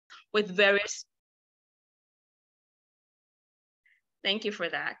with various... Thank you for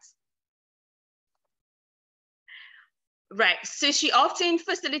that. Right, so she often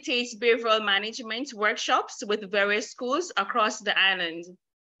facilitates behavioral management workshops with various schools across the island.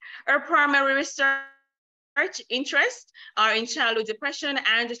 Her primary research interests are in childhood depression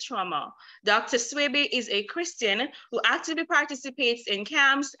and trauma. Dr. Swaby is a Christian who actively participates in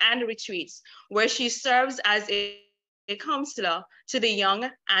camps and retreats, where she serves as a counselor to the young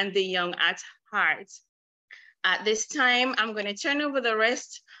and the young at heart. At this time, I'm going to turn over the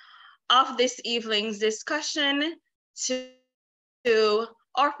rest of this evening's discussion to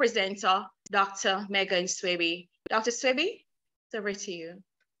our presenter, Dr. Megan Swaby. Dr. Swaby, it's over to you.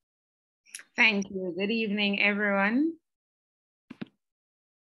 Thank you. Good evening, everyone.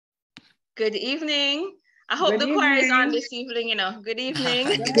 Good evening. I hope the choir is on this evening, you know. Good evening.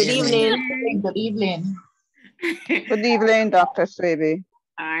 Good evening. Good evening. Good evening, Dr. Swaby.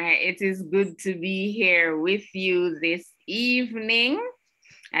 All right, it is good to be here with you this evening,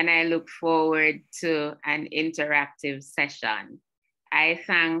 and I look forward to an interactive session. I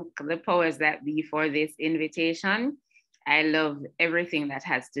thank the powers that be for this invitation. I love everything that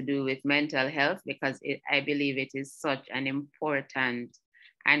has to do with mental health because I believe it is such an important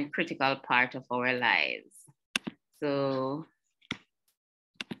and critical part of our lives. So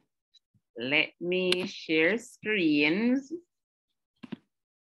let me share screens.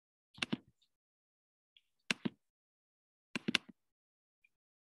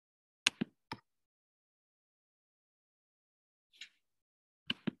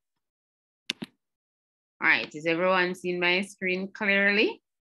 All right, is everyone seeing my screen clearly?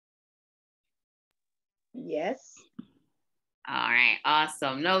 Yes. All right,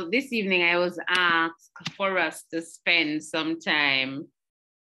 awesome. Now, this evening I was asked for us to spend some time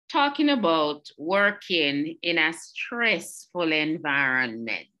talking about working in a stressful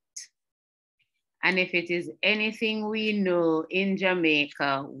environment. And if it is anything we know in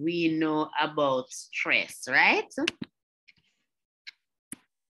Jamaica, we know about stress, right?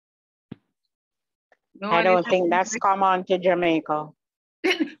 I don't think that's common to Jamaica.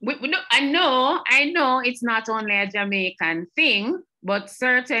 I know it's not only a Jamaican thing, but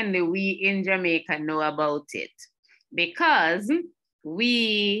certainly we in Jamaica know about it because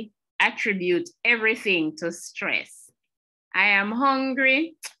we attribute everything to stress. I am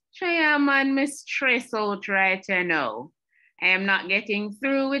hungry. Try man, me stress out right now. I am not getting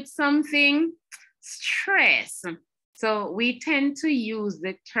through with something. Stress. So we tend to use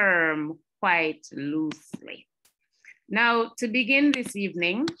the term quite loosely. Now, to begin this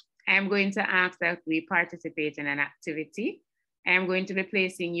evening, I'm going to ask that we participate in an activity. I'm going to be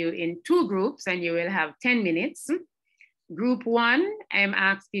placing you in 2 groups and you will have 10 minutes. Group 1, I'm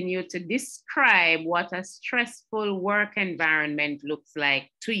asking you to describe what a stressful work environment looks like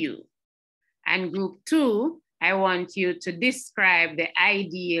to you. And group 2, I want you to describe the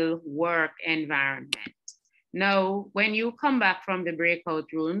ideal work environment. Now, when you come back from the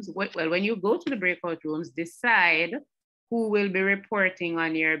breakout rooms, well, when you go to the breakout rooms, decide who will be reporting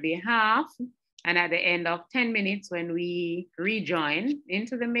on your behalf. And at the end of 10 minutes, when we rejoin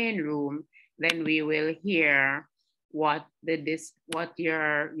into the main room, then we will hear what the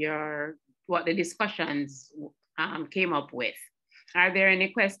discussions came up with. Are there any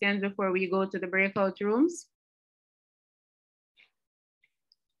questions before we go to the breakout rooms?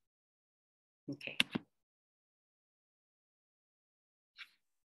 Okay.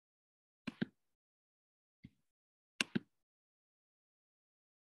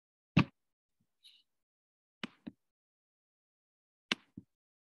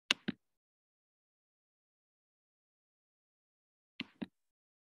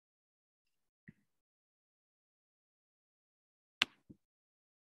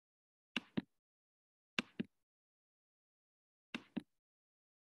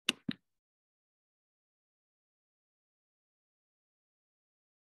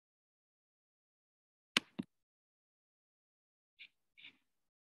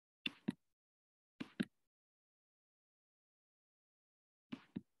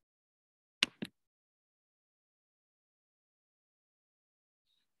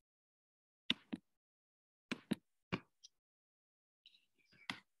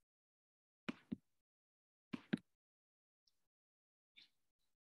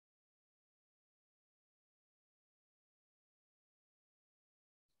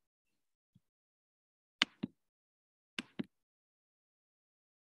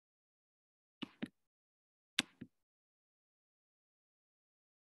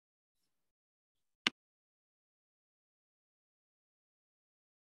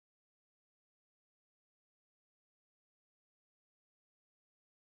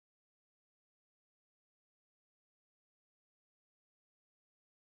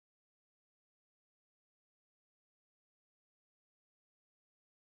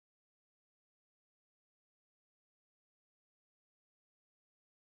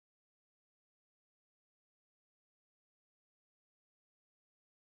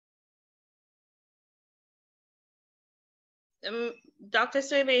 Dr.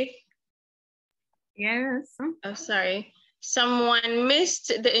 Swiby. Yes. Oh, sorry. Someone missed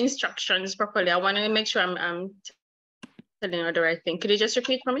the instructions properly. I want to make sure I'm telling you the right thing. Could you just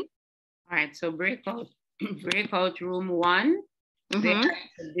repeat for me? All right, so breakout room 1, they have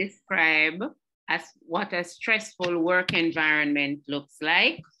to describe as what a stressful work environment looks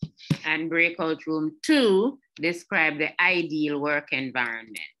like. And breakout room 2, describe the ideal work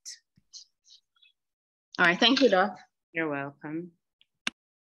environment. All right, thank you, Doc. You're welcome.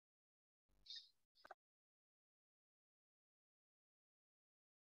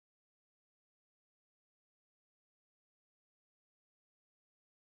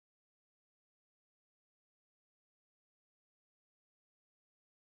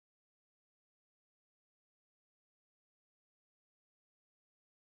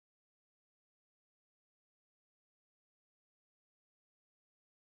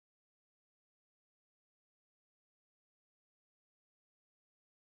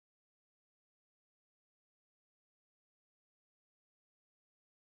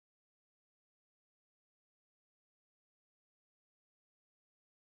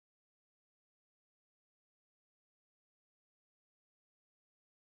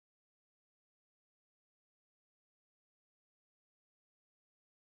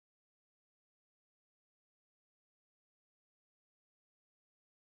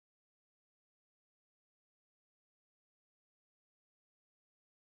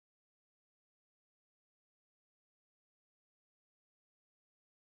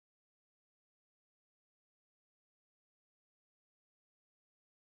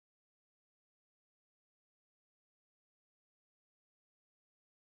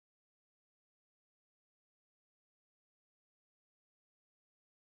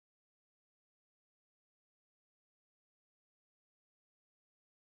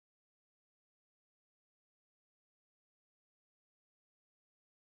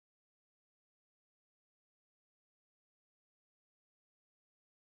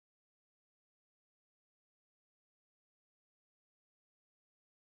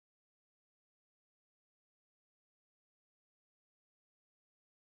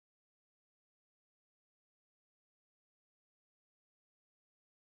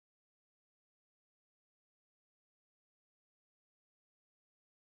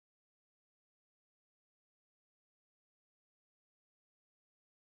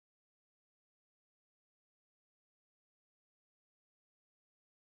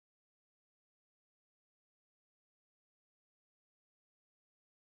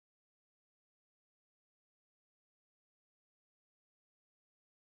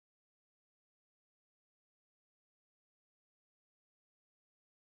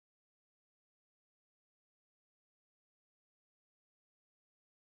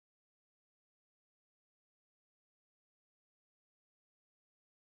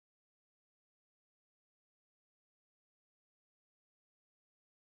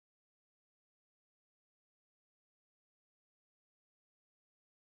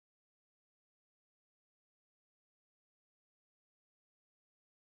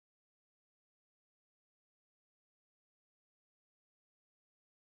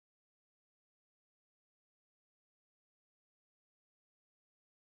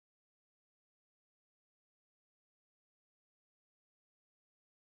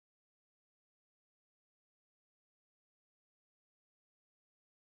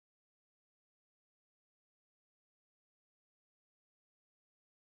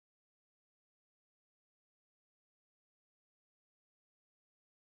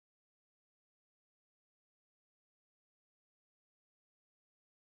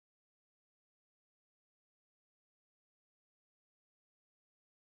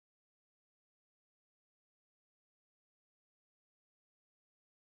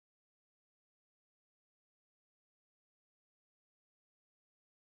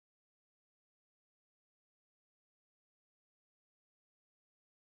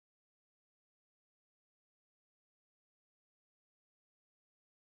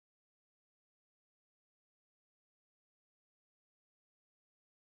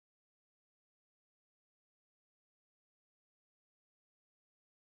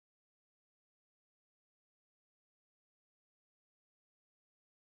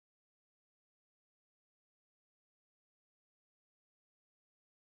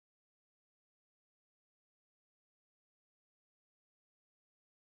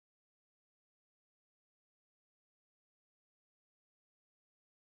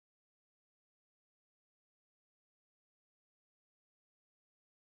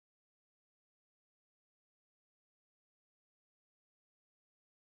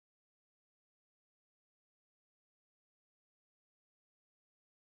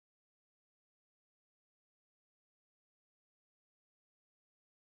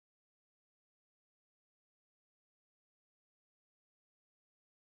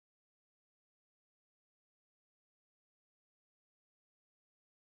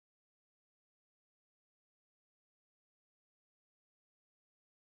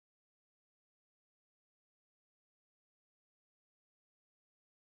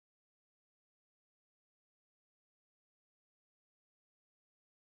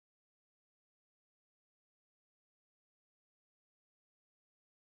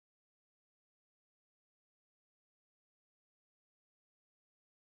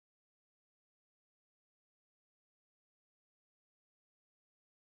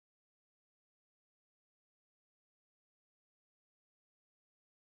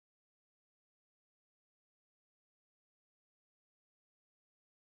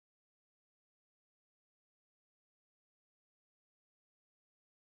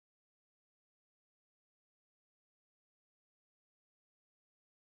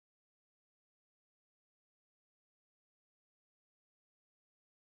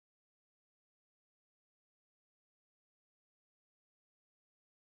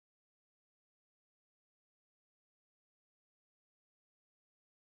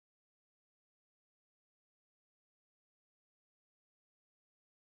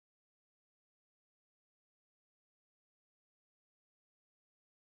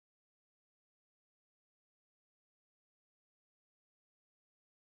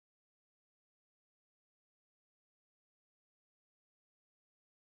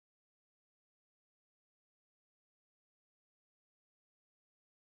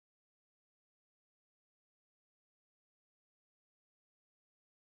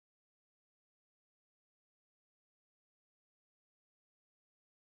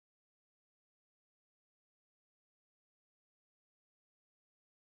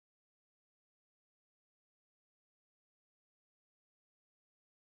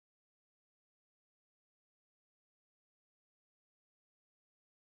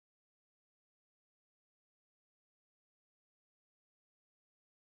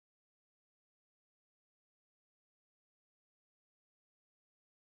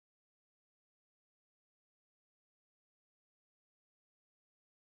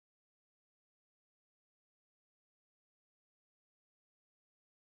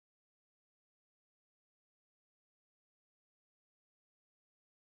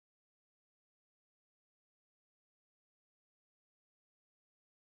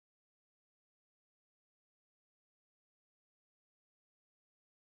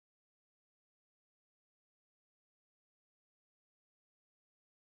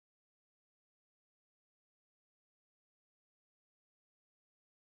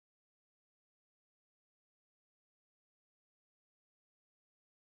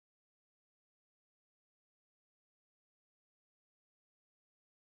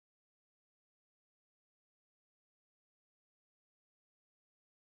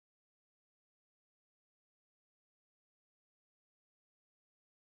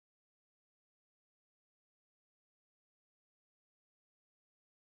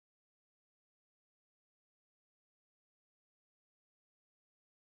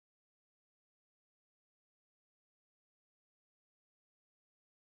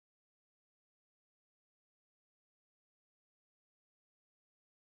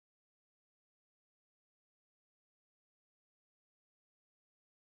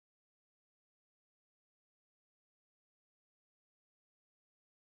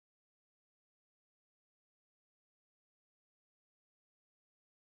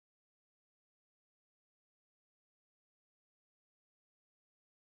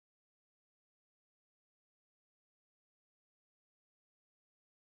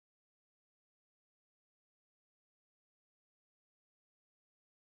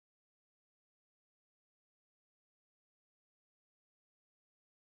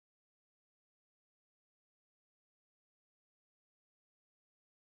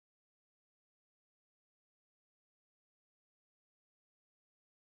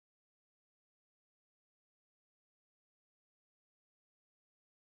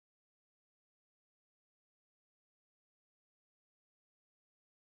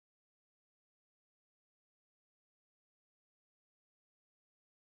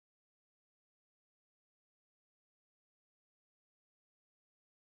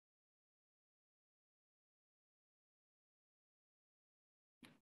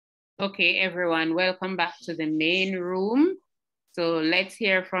 Okay, everyone, welcome back to the main room. So let's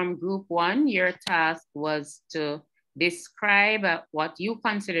hear from group one. Your task was to describe what you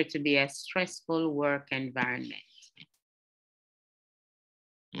consider to be a stressful work environment.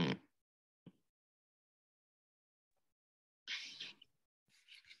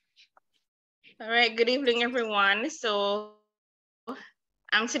 All right, good evening, everyone. So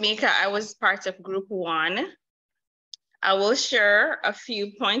I'm Tamika. I was part of group one. I will share a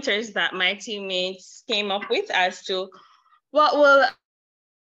few pointers that my teammates came up with as to what will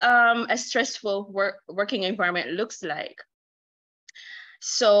a stressful working environment looks like.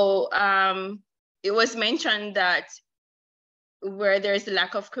 So it was mentioned that where there's a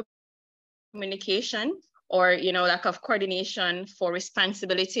lack of communication or lack of coordination for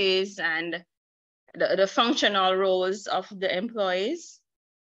responsibilities and the functional roles of the employees,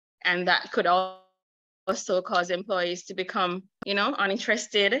 and that could also cause employees to become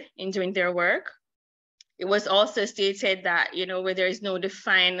uninterested in doing their work. It was also stated that where there is no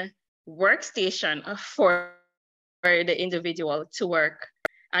defined workstation for the individual to work,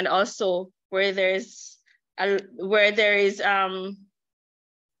 and also where there is a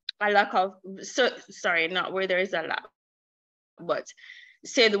lack of, not where there is a lack, but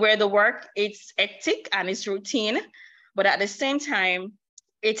said where the work is hectic and it's routine, but at the same time,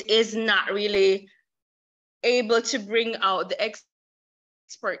 it is not really able to bring out the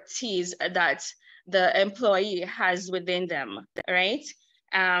expertise that the employee has within them, right?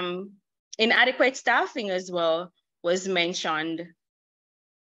 Inadequate staffing as well was mentioned.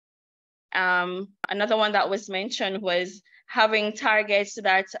 Another one that was mentioned was having targets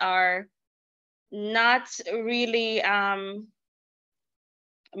that are not really,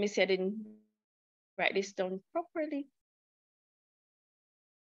 let me see, I didn't write this down properly.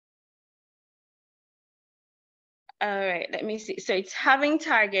 All right, let me see. So it's having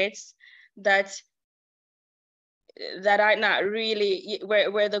targets that are not really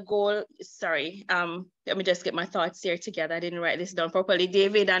where the goal, sorry, let me just get my thoughts here together. I didn't write this down properly.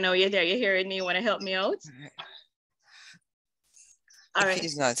 David, I know you're there, you're hearing me. You want to help me out? All right.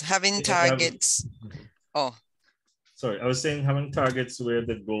 He's not having targets. Oh, sorry, I was saying having targets where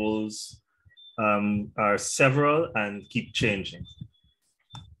the goals are several and keep changing.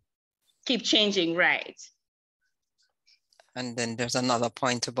 Keep changing, right. And then there's another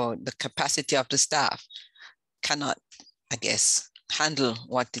point about the capacity of the staff cannot, I guess, handle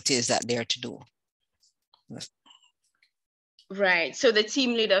what it is that they're to do. Right, so the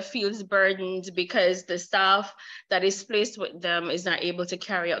team leader feels burdened because the staff that is placed with them is not able to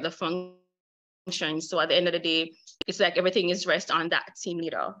carry out the function. So at the end of the day, it's like everything is rest on that team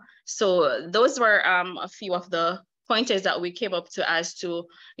leader. So those were a few of the pointers that we came up to as to,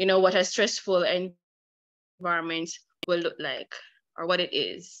 what a stressful environment will look like or what it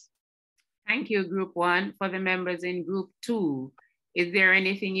is. Thank you, group one. For the members in group two, is there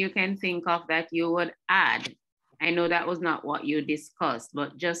anything you can think of that you would add? I know that was not what you discussed,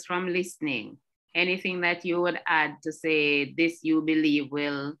 but just from listening, anything that you would add to say this you believe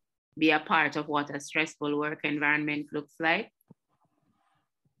will be a part of what a stressful work environment looks like?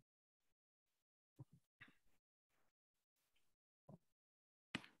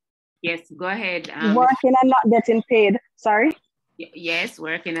 Yes, go ahead. Working and not getting paid, sorry? Yes,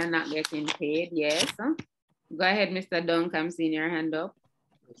 working and not getting paid, yes. Go ahead, Mr. Dunk, I'm seeing your hand up.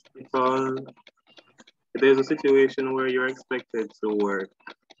 Because there's a situation where you're expected to work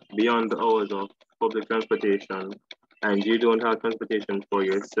beyond the hours of public transportation and you don't have transportation for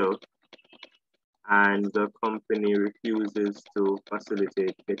yourself, and the company refuses to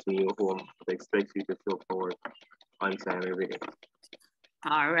facilitate getting you home, but expects you to show up for work on time every day.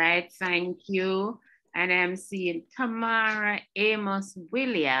 All right, thank you. And I'm seeing Tamara Amos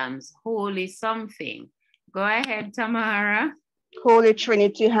Williams, Holy Something. Go ahead, Tamara. Holy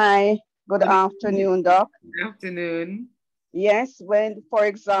Trinity High. Good afternoon, Doc. Good afternoon. Yes, when, for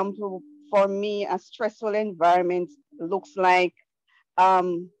example, for me, a stressful environment looks like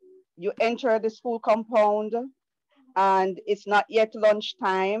you enter the school compound and it's not yet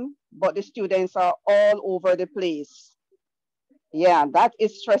lunchtime, but the students are all over the place. Yeah, that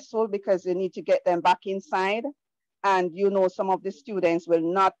is stressful because you need to get them back inside. And some of the students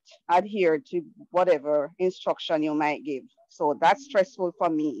will not adhere to whatever instruction you might give. So that's stressful for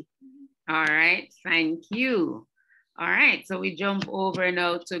me. All right, thank you. All right, so we jump over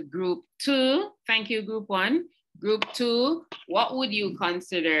now to group two. Thank you, group one. Group two, what would you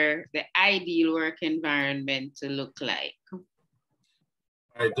consider the ideal work environment to look like?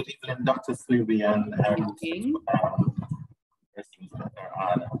 Good evening, Dr. Sleepy and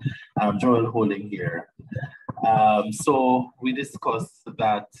Joel Holding here. So we discussed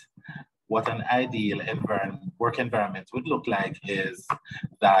that what an ideal work environment would look like is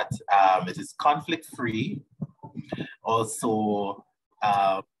that it is conflict-free. Also,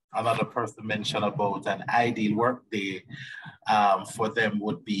 another person mentioned about an ideal work day for them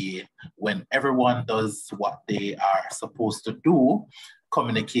would be when everyone does what they are supposed to do,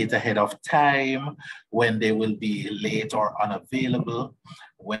 communicate ahead of time, when they will be late or unavailable,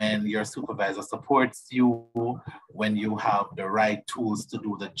 when your supervisor supports you, when you have the right tools to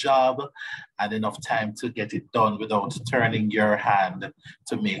do the job, and enough time to get it done without turning your hand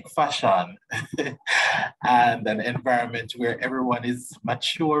to make fashion. And an environment where everyone is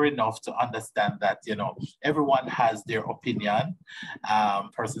mature enough to understand that, you know, everyone has their opinion,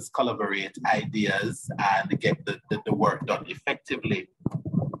 persons collaborate ideas and get the work done effectively.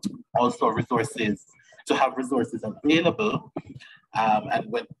 Also resources, to have resources available, and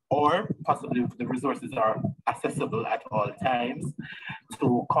when, or possibly the resources are accessible at all times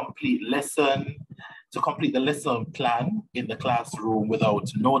to complete the lesson plan in the classroom without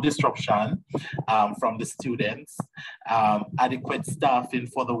no disruption from the students, adequate staffing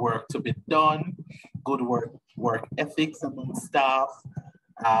for the work to be done, good work ethics among staff,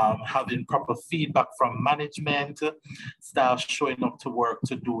 having proper feedback from management, staff showing up to work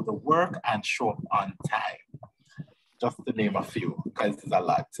to do the work and show up on time. Just to name a few, because it's a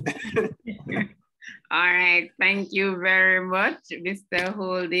lot. All right, thank you very much, Mr.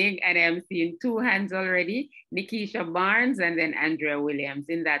 Holding. And I'm seeing 2 hands already, Nikisha Barnes and then Andrea Williams.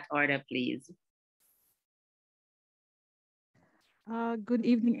 In that order, please. Good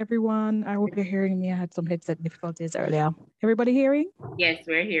evening, everyone. I hope you're hearing me. I had some headset difficulties earlier. Everybody hearing? Yes,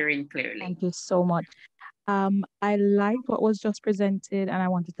 we're hearing clearly. Thank you so much. I liked what was just presented, and I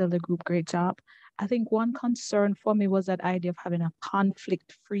want to tell the group, great job. I think one concern for me was that idea of having a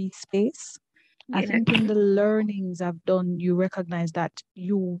conflict-free space. Yeah. I think in the learnings I've done, you recognize that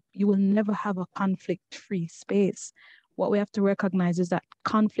you will never have a conflict-free space. What we have to recognize is that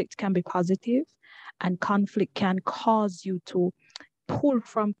conflict can be positive, and conflict can cause you to pull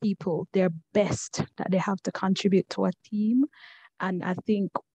from people their best that they have to contribute to a team. And I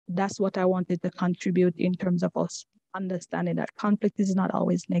think that's what I wanted to contribute in terms of us understanding that conflict is not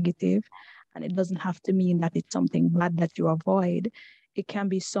always negative, and it doesn't have to mean that it's something bad that you avoid. It can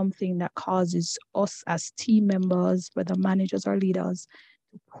be something that causes us as team members, whether managers or leaders,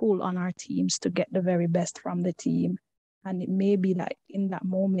 to pull on our teams to get the very best from the team. And it may be that in that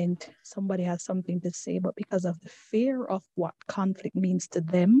moment, somebody has something to say, but because of the fear of what conflict means to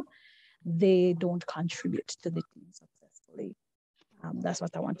them, they don't contribute to the team successfully. That's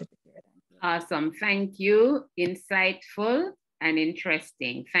what I wanted to hear. Awesome, thank you. Insightful and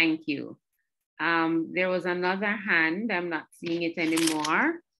interesting, thank you. There was another hand, I'm not seeing it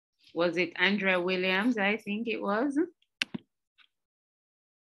anymore. Was it Andrea Williams? I think it was.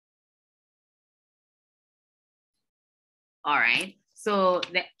 All right, so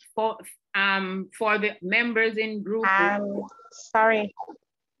for the members in group. Sorry.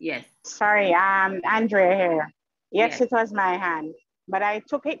 Yes. Sorry, Andrea here. Yes, it was my hand, but I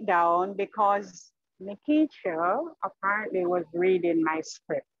took it down because Nikisha apparently was reading my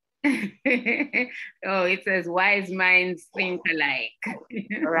script. Oh, it says wise minds think alike.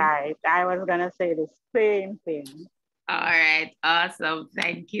 Right, I was gonna say the same thing. All right, awesome,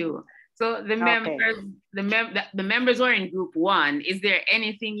 thank you. So the members, the members who are in group 1, is there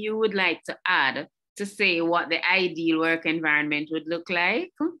anything you would like to add to say what the ideal work environment would look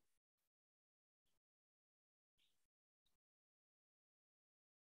like? All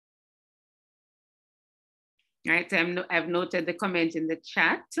right, so I've noted the comment in the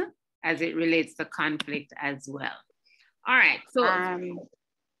chat as it relates to conflict as well. All right, so.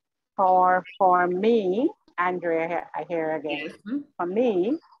 For me, Andrea here again, for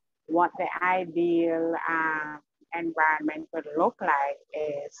me, what the ideal environment would look like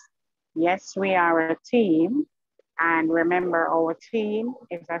is, yes, we are a team, and remember our team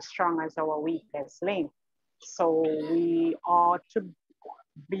is as strong as our weakest link. So we ought to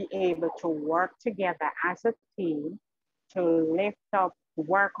be able to work together as a team to lift up,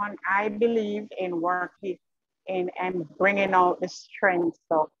 work on, I believe in working in and bringing out the strengths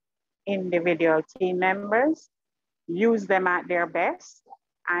of individual team members, use them at their best,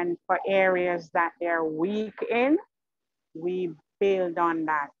 and for areas that they're weak in, we build on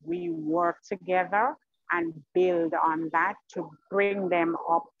that. We work together and build on that to bring them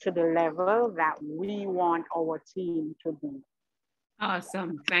up to the level that we want our team to be.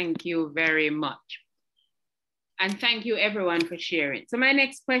 Awesome, thank you very much. And thank you everyone for sharing. So my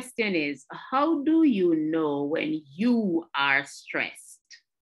next question is, how do you know when you are stressed?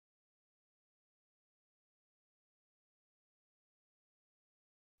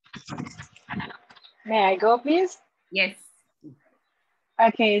 May I go, please? Yes.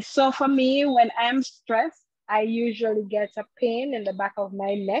 Okay, so for me, when I'm stressed, I usually get a pain in the back of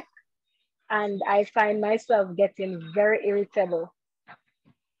my neck, and I find myself getting very irritable.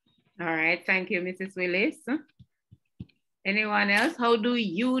 All right, thank you, Mrs. Willis. Anyone else? How do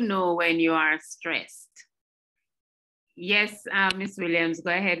you know when you are stressed? Yes, Ms. Williams,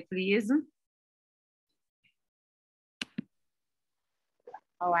 go ahead, please.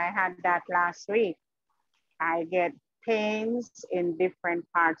 Oh, I had that last week. I get pains in different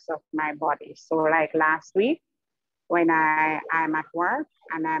parts of my body. So like last week, when I'm at work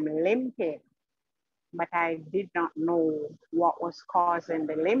and I'm limping, but I did not know what was causing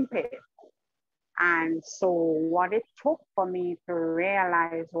the limping. And so what it took for me to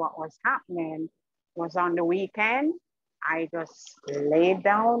realize what was happening was on the weekend, I just laid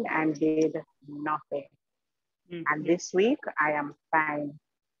down and did nothing. And this week I am fine.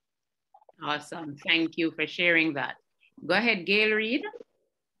 Awesome. Thank you for sharing that. Go ahead, Gail Reed.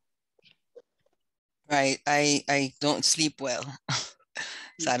 Right. I don't sleep well.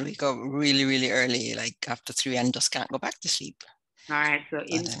 So I wake up really, really early, like after 3, and just can't go back to sleep. All right. So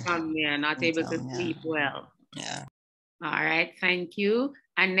insomnia, not able to sleep well. Yeah. All right. Thank you.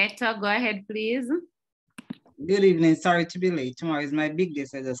 Aneta, go ahead, please. Good evening. Sorry to be late. Tomorrow is my big day,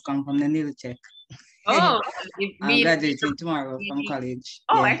 so I just come from the nail check. Oh, I'm graduating tomorrow from college.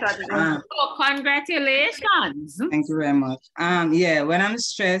 Oh, yeah. I thought it was. Oh, congratulations. Thank you very much. Yeah, when I'm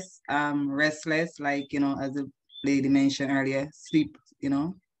stressed, restless, like, you know, as the lady mentioned earlier,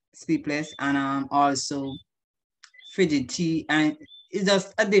 sleepless, and also frigidity, and it's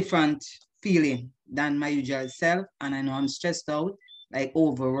just a different feeling than my usual self. And I know I'm stressed out, like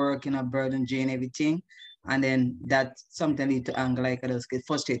overworking, a burden, drain everything. And then that something lead to anger, like I just get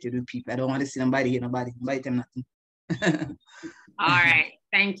frustrated with people. I don't want to see nobody hear nobody, bite them nothing. All right,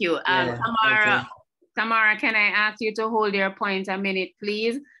 thank you. Yeah, Tamara, okay. Tamara, can I ask you to hold your point a minute,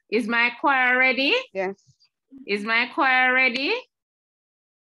 please? Is my choir ready? Yes. Is my choir ready?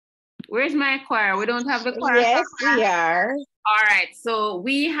 Where's my choir? We don't have the choir. Yes, we are. All right, so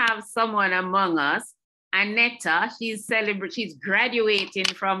we have someone among us, Aneta. She's graduating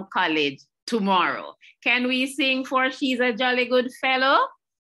from college tomorrow. Can we sing for She's a Jolly Good Fellow?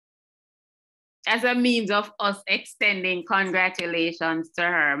 As a means of us extending congratulations to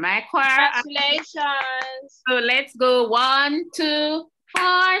her. My choir. Congratulations. So let's go 1, 2,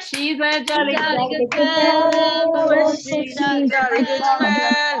 4. She's a jolly good fellow. She's a jolly good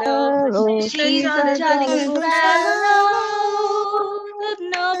fellow. She's a jolly good fellow.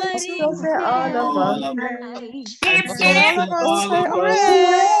 Nobody Those are all of us. Hip, All of us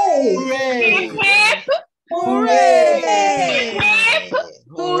say hooray! Hip, hooray!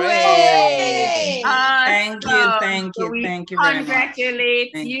 Hooray! Thank you, thank you, thank you very much.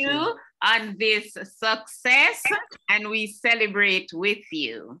 Congratulate Thank you on this success, and we celebrate with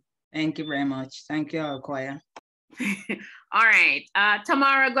you. Thank you very much. Thank you, all choir. All right,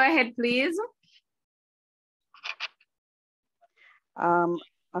 Tamara, go ahead, please.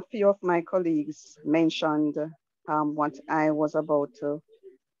 A few of my colleagues mentioned what I was about to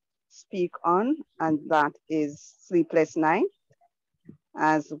speak on, and that is sleepless night,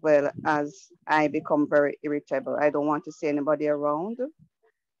 as well as I become very irritable. I don't want to see anybody around,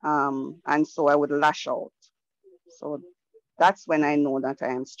 and so I would lash out. So that's when I know that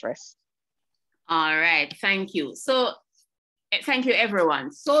I am stressed. All right, thank you. So thank you,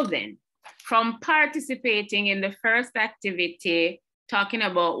 everyone. So then, from participating in the first activity, talking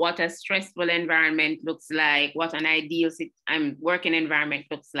about what a stressful environment looks like, what an ideal working environment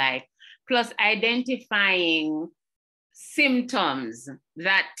looks like, plus identifying symptoms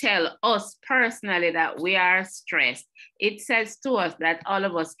that tell us personally that we are stressed, it says to us that all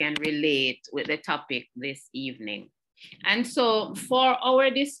of us can relate with the topic this evening. And so for our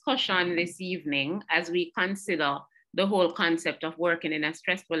discussion this evening, as we consider the whole concept of working in a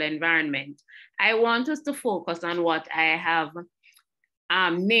stressful environment, I want us to focus on what I have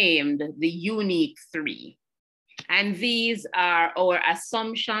named the unique 3. And these are our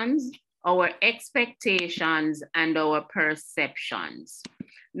assumptions, our expectations, and our perceptions.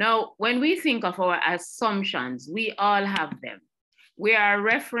 Now, when we think of our assumptions, we all have them. We are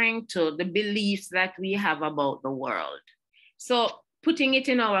referring to the beliefs that we have about the world. So putting it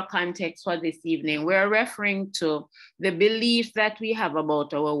in our context for this evening, we're referring to the beliefs that we have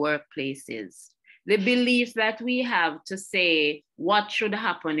about our workplaces, the beliefs that we have to say what should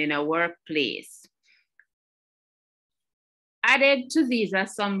happen in a workplace. Added to these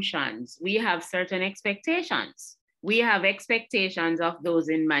assumptions, we have certain expectations. We have expectations of those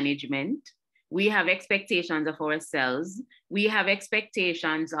in management. We have expectations of ourselves. We have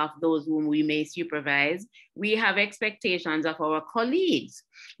expectations of those whom we may supervise. We have expectations of our colleagues,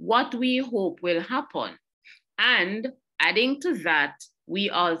 what we hope will happen. And adding to that, we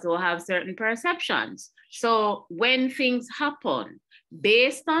also have certain perceptions. So when things happen,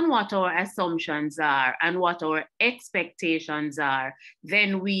 based on what our assumptions are and what our expectations are,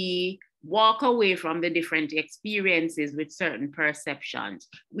 then we walk away from the different experiences with certain perceptions.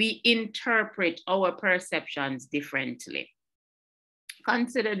 We interpret our perceptions differently.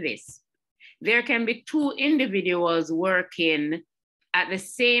 Consider this. There can be two individuals working at the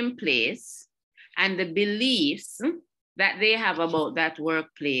same place, and the beliefs that they have about that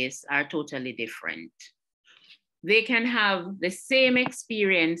workplace are totally different. They can have the same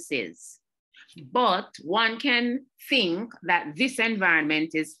experiences, but one can think that this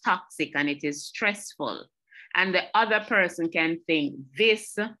environment is toxic and it is stressful. And the other person can think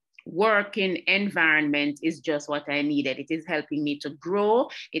this working environment is just what I needed. It is helping me to grow.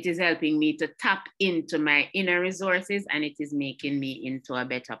 It is helping me to tap into my inner resources, and it is making me into a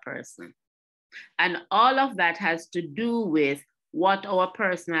better person. And all of that has to do with what our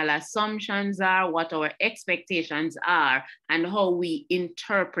personal assumptions are, what our expectations are, and how we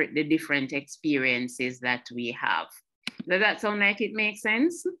interpret the different experiences that we have. Does that sound like it makes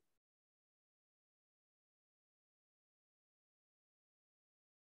sense?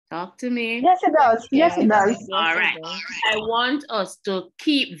 Talk to me. Yes, it does. Yes, it does. All right. I want us to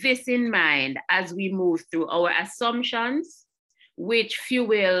keep this in mind as we move through our assumptions, which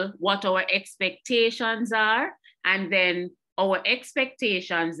fuel what our expectations are, and then our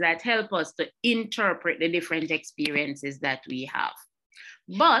expectations that help us to interpret the different experiences that we have.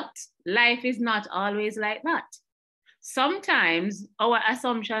 But life is not always like that. Sometimes our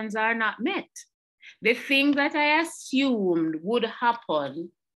assumptions are not met. The things that I assumed would happen,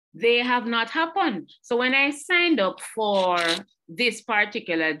 they have not happened. So when I signed up for this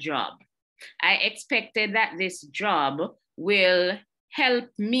particular job, I expected that this job will help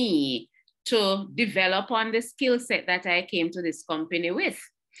me to develop on the skill set that I came to this company with.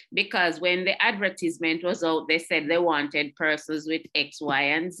 Because when the advertisement was out, they said they wanted persons with X, Y,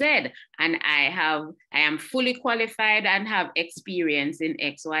 and Z. And I am fully qualified and have experience in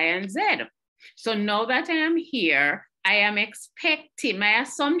X, Y, and Z. So now that I am here, I am expecting, my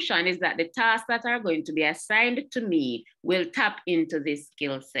assumption is that the tasks that are going to be assigned to me will tap into this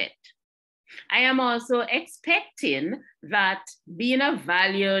skill set. I am also expecting that being a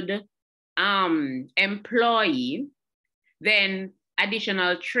valued employee, then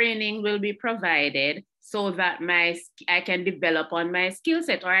additional training will be provided so that I can develop on my skill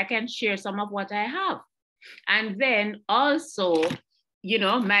set, or I can share some of what I have. And then also, you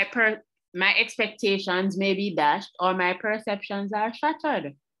know, my expectations may be dashed or my perceptions are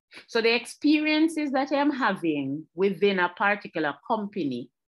shattered. So the experiences that I am having within a particular company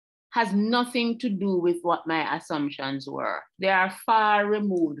has nothing to do with what my assumptions were. They are far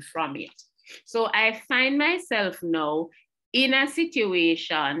removed from it. So I find myself now in a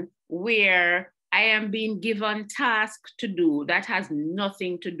situation where I am being given tasks to do that has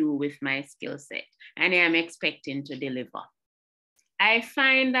nothing to do with my skill set, and I am expecting to deliver. I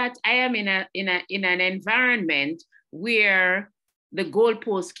find that I am in an environment where the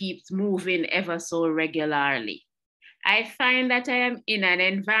goalpost keeps moving ever so regularly. I find that I am in an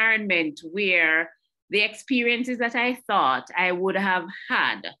environment where the experiences that I thought I would have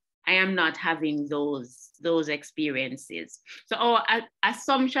had, I am not having those experiences. So our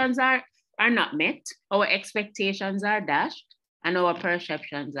assumptions are not met, our expectations are dashed, and our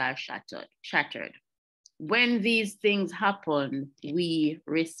perceptions are shattered. When these things happen, we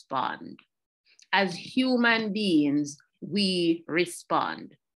respond. As human beings, we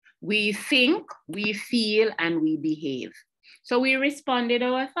respond. We think, we feel, and we behave. So we responded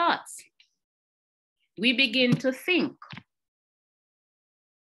our thoughts. We begin to think,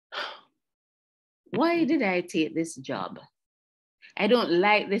 why did I take this job? I don't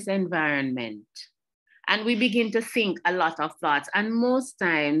like this environment. And we begin to think a lot of thoughts. And most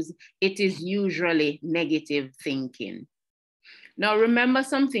times it is usually negative thinking. Now, remember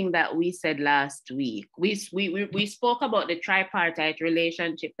something that we said last week. We spoke about the tripartite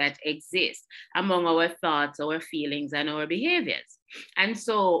relationship that exists among our thoughts, our feelings, and our behaviors. And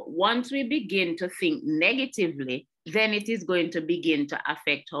so once we begin to think negatively, then it is going to begin to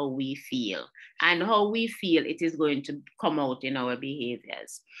affect how we feel. And how we feel, it is going to come out in our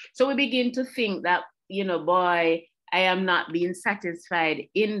behaviors. So we begin to think that, you know, boy, I am not being satisfied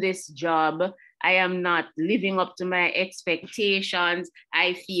in this job. I am not living up to my expectations.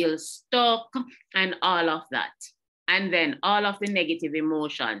 I feel stuck and all of that. and then all of the negative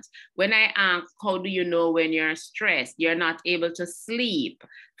emotions. When I ask, how do you know when you're stressed? You're not able to sleep.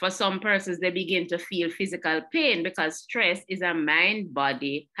 For some persons, they begin to feel physical pain because stress is has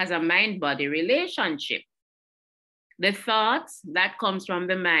a mind-body relationship. The thoughts that comes from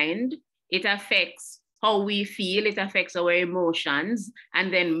the mind, it affects how we feel, it affects our emotions,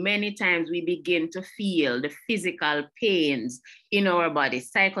 and then many times we begin to feel the physical pains in our body,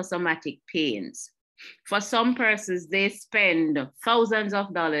 psychosomatic pains. For some persons, they spend thousands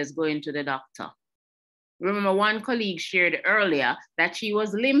of dollars going to the doctor. Remember, one colleague shared earlier that she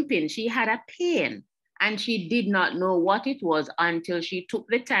was limping, she had a pain, and she did not know what it was until she took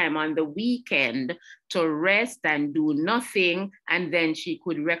the time on the weekend to rest and do nothing. And then she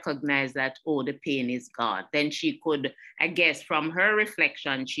could recognize that, oh, the pain is gone. Then she could, I guess, from her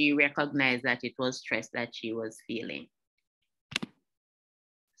reflection, she recognized that it was stress that she was feeling.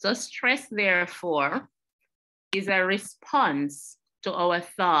 So stress, therefore, is a response to our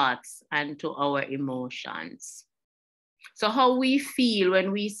thoughts and to our emotions. So how we feel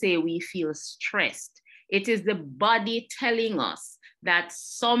when we say we feel stressed, it is the body telling us that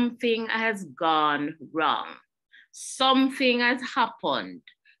something has gone wrong. Something has happened.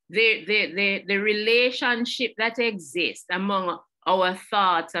 The relationship that exists among our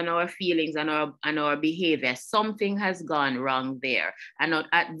thoughts and our feelings and our behavior, something has gone wrong there. And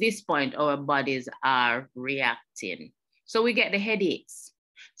at this point, our bodies are reacting. So we get the headaches.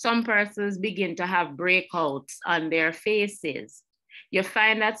 Some persons begin to have breakouts on their faces. You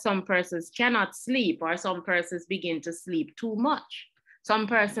find that some persons cannot sleep, or some persons begin to sleep too much. Some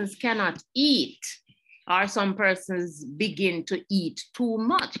persons cannot eat, or some persons begin to eat too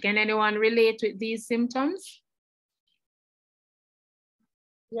much. Can anyone relate with these symptoms?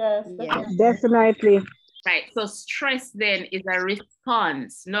 Yes, definitely. Right, so stress then is a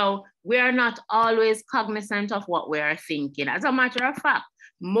response. Now, we are not always cognizant of what we are thinking. As a matter of fact,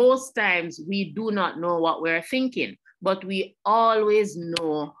 most times we do not know what we're thinking, but we always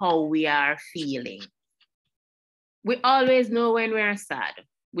know how we are feeling. We always know when we're sad.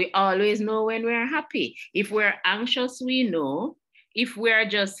 We always know when we're happy. If we're anxious, we know. If we're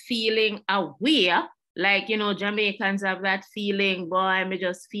just feeling aware, like, you know, Jamaicans have that feeling, boy, I may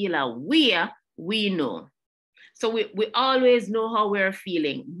just feel aware, we know. So we always know how we're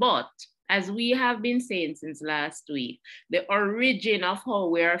feeling. But as we have been saying since last week, the origin of how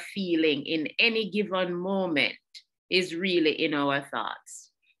we're feeling in any given moment is really in our thoughts,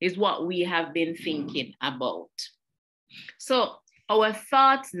 is what we have been thinking about. So our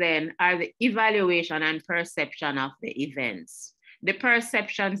thoughts then are the evaluation and perception of the events, the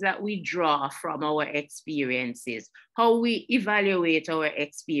perceptions that we draw from our experiences, how we evaluate our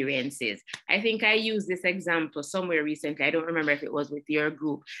experiences. I think I used this example somewhere recently, I don't remember if it was with your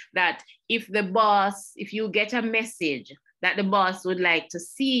group, that if you get a message that the boss would like to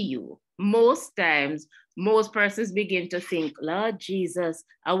see you, most times, most persons begin to think, Lord Jesus,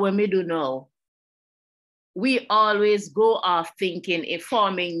 what will me do now? We always go off thinking,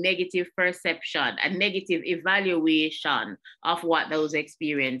 forming negative perception and negative evaluation of what those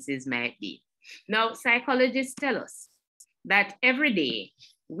experiences might be. Now, psychologists tell us that every day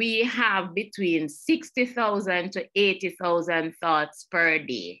we have between 60,000 to 80,000 thoughts per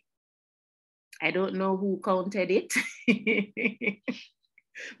day. I don't know who counted it.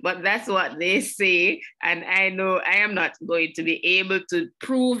 But that's what they say. And I know I am not going to be able to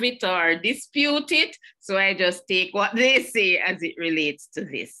prove it or dispute it. So I just take what they say as it relates to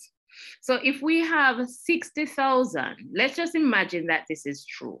this. So if we have 60,000, let's just imagine that this is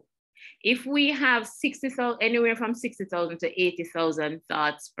true. If we have 60,000, anywhere from 60,000 to 80,000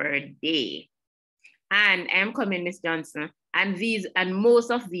 thoughts per day, and I'm coming, Ms. Johnson, and most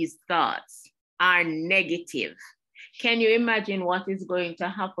of these thoughts are negative. Can you imagine what is going to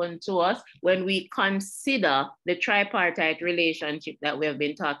happen to us when we consider the tripartite relationship that we have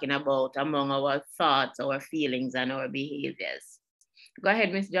been talking about among our thoughts, our feelings, and our behaviors? Go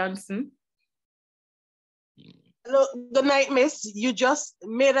ahead, Ms. Johnson. Hello, good night, Miss. You just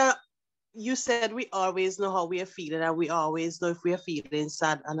you said we always know how we are feeling, and we always know if we are feeling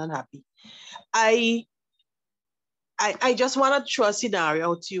sad and unhappy. I just want to throw a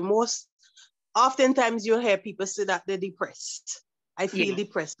scenario out to you. Oftentimes you'll hear people say that they're depressed. I feel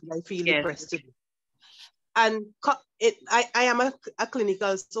depressed. I feel depressed today. And I am a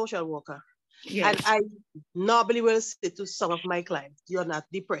clinical social worker. And I normally will say to some of my clients, you're not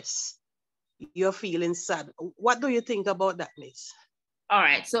depressed. You're feeling sad. What do you think about that, Miss? All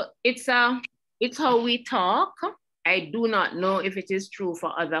right, so it's how we talk. I do not know if it is true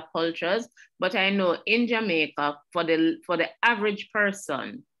for other cultures, but I know in Jamaica, for the average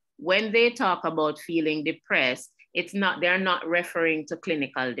person, when they talk about feeling depressed, they're not referring to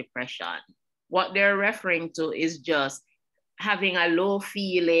clinical depression. What they're referring to is just having a low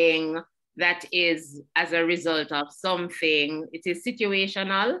feeling that is as a result of something. It is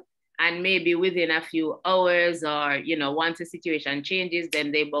situational, and maybe within a few hours, or, you know, once the situation changes,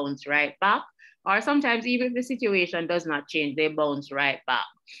 then they bounce right back. Or sometimes even if the situation does not change, they bounce right back.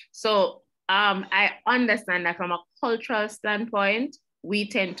 So I understand that from a cultural standpoint, we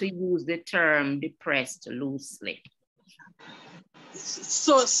tend to use the term depressed loosely.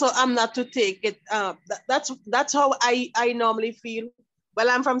 So I'm not to take it. That's how I normally feel. Well,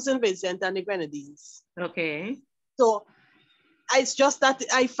 I'm from St. Vincent and the Grenadines. Okay. So it's just that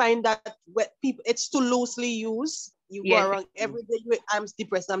I find that people, it's too loosely used. You go around every day. I'm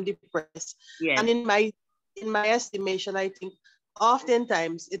depressed. Yes. And in my estimation, I think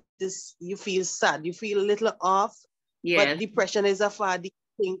oftentimes it is, you feel sad, you feel a little off. Yes. But depression is a far deeper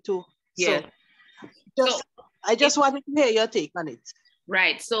thing too. Yes. So I just wanted to hear your take on it.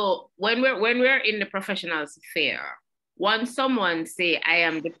 Right. So when we're in the professional sphere, once someone say, I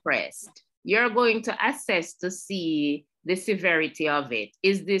am depressed, you're going to assess to see the severity of it.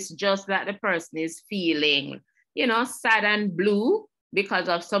 Is this just that the person is feeling, you know, sad and blue because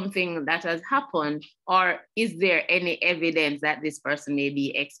of something that has happened? Or is there any evidence that this person may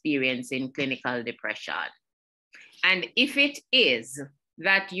be experiencing clinical depression? And if it is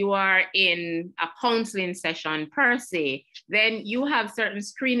that you are in a counseling session per se, then you have certain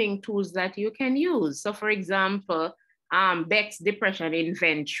screening tools that you can use. So for example, Beck's Depression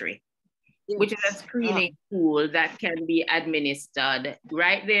Inventory, which is a screening tool that can be administered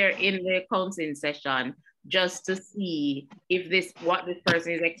right there in the counseling session, just to see if what this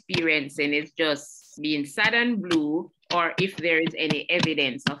person is experiencing is just being sad and blue, or if there is any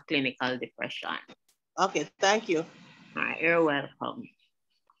evidence of clinical depression. Okay, thank you. All right, you're welcome.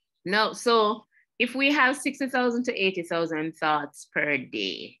 Now, so if we have 60,000 to 80,000 thoughts per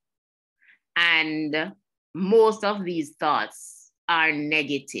day, and most of these thoughts are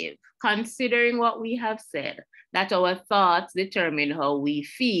negative, considering what we have said, that our thoughts determine how we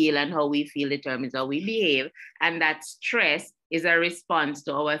feel, and how we feel determines how we behave, and that stress is a response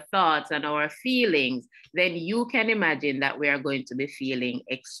to our thoughts and our feelings, then you can imagine that we are going to be feeling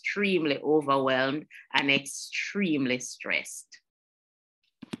extremely overwhelmed and extremely stressed.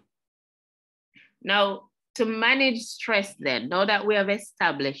 Now, to manage stress then, now that we have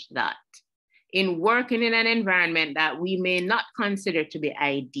established that, in working in an environment that we may not consider to be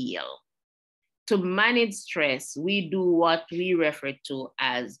ideal, to manage stress, we do what we refer to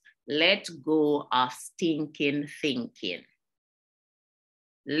as let go of stinking thinking.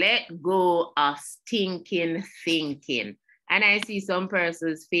 Let go of stinking thinking. And I see some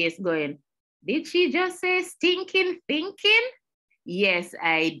person's face going, did she just say stinking thinking? Yes,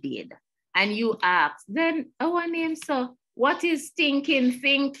 I did. And you ask, then our name, so what is stinking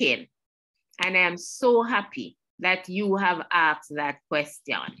thinking? And I am so happy that you have asked that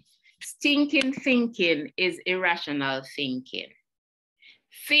question. Stinking thinking is irrational thinking.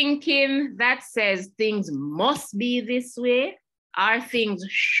 Thinking that says things must be this way, or things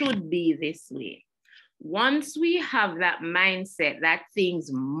should be this way. Once we have that mindset that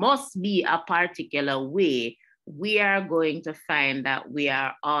things must be a particular way, we are going to find that we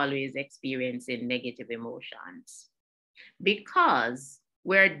are always experiencing negative emotions, because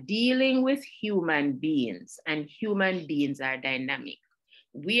we're dealing with human beings, and human beings are dynamic.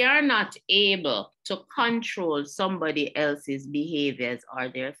 We are not able to control somebody else's behaviors or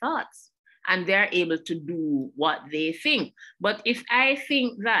their thoughts, and they're able to do what they think. But if I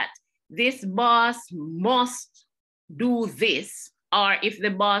think that this boss must do this, or if the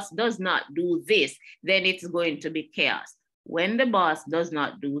boss does not do this, then it's going to be chaos. When the boss does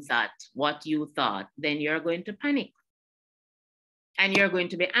not do that, what you thought, then you're going to panic. And you're going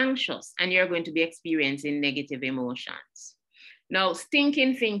to be anxious, and you're going to be experiencing negative emotions. Now,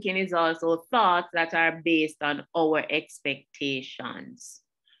 stinking thinking is also thoughts that are based on our expectations.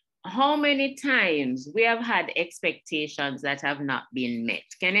 How many times we have had expectations that have not been met?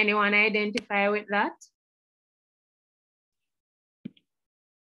 Can anyone identify with that?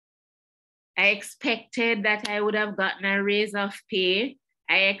 I expected that I would have gotten a raise of pay.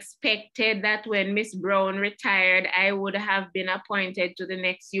 I expected that when Miss Brown retired, I would have been appointed to the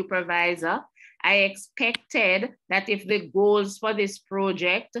next supervisor. I expected that if the goals for this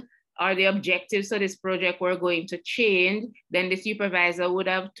project or the objectives for this project were going to change, then the supervisor would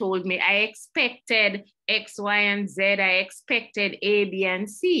have told me, I expected X, Y, and Z. I expected A, B, and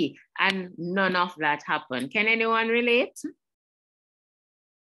C, and none of that happened. Can anyone relate?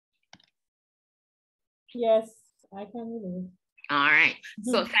 Yes, I can relate. All right,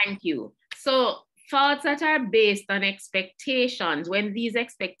 so thank you. So Thoughts that are based on expectations, when these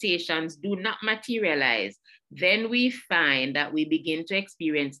expectations do not materialize, then we find that we begin to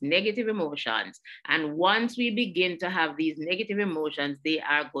experience negative emotions. And once we begin to have these negative emotions, they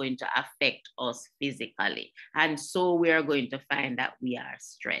are going to affect us physically. And so we are going to find that we are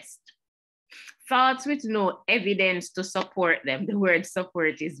stressed. Thoughts with no evidence to support them. The word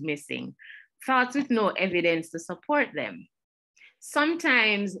support is missing. Thoughts with no evidence to support them.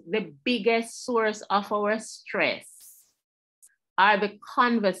 Sometimes the biggest source of our stress are the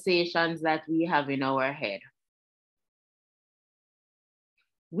conversations that we have in our head.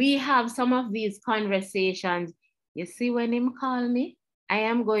 We have some of these conversations. You see, when him call me, I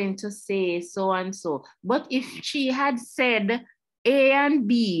am going to say so and so. But if she had said A and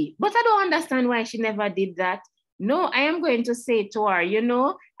B, but I don't understand why she never did that. No, I am going to say to her, you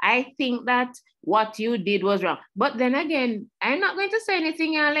know, I think that what you did was wrong. But then again, I'm not going to say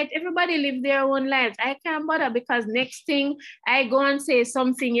anything and let everybody live their own lives. I can't bother, because next thing I go and say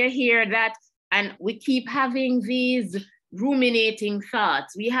something, you hear that, and we keep having these ruminating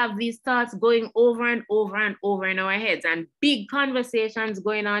thoughts. We have these thoughts going over and over and over in our heads, and big conversations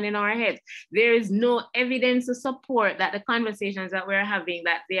going on in our heads. There is no evidence to support that the conversations that we're having,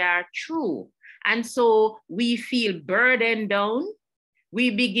 that they are true. And so we feel burdened down.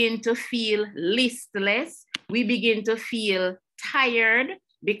 We begin to feel listless. We begin to feel tired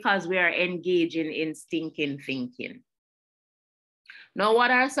because we are engaging in stinking thinking. Now,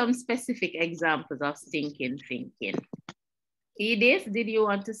 what are some specific examples of stinking thinking? Edith, did you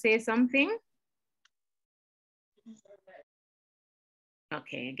want to say something?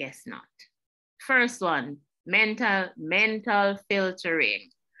 Okay, I guess not. First one, mental filtering.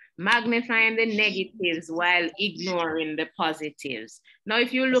 Magnifying the negatives while ignoring the positives. Now,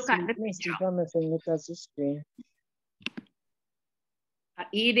 if you look at the picture.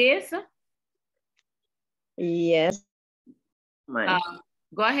 Edith? Yes.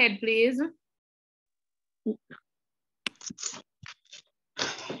 Go ahead, please.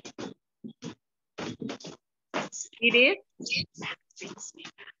 Edith?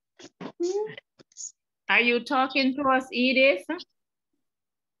 Are you talking to us, Edith?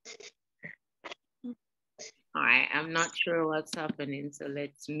 All right, I'm not sure what's happening, so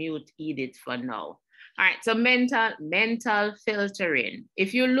let's mute Edith for now. All right, so mental filtering.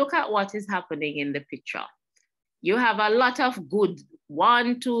 If you look at what is happening in the picture, you have a lot of good,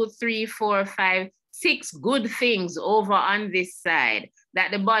 1, 2, 3, 4, 5, 6 good things over on this side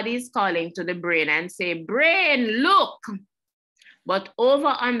that the body is calling to the brain and say, brain, look. But over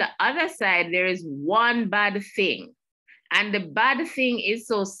on the other side, there is one bad thing. And the bad thing is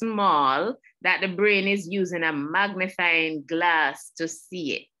so small that the brain is using a magnifying glass to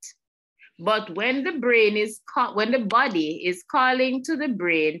see it. But when the body is calling to the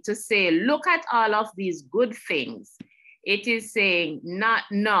brain to say, look at all of these good things, it is saying, not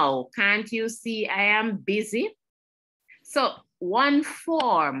now, can't you see I am busy? So one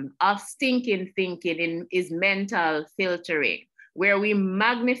form of stinking thinking is mental filtering, where we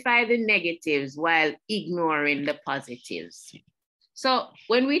magnify the negatives while ignoring the positives. So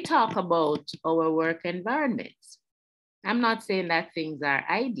when we talk about our work environments, I'm not saying that things are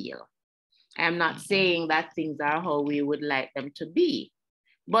ideal. I'm not saying that things are how we would like them to be.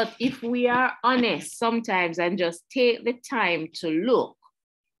 But if we are honest sometimes and just take the time to look,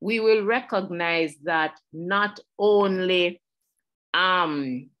 we will recognize that not only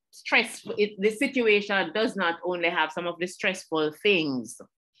the situation does not only have some of the stressful things,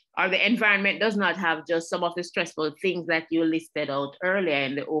 or the environment does not have just some of the stressful things that you listed out earlier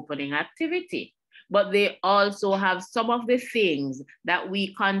in the opening activity, but they also have some of the things that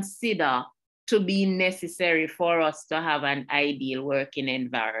we consider to be necessary for us to have an ideal working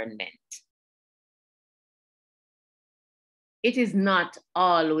environment. It is not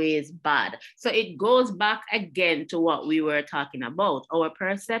always bad. So it goes back again to what we were talking about, our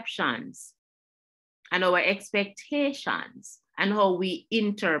perceptions and our expectations and how we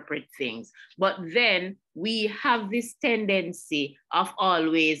interpret things. But then we have this tendency of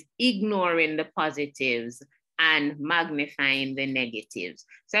always ignoring the positives and magnifying the negatives.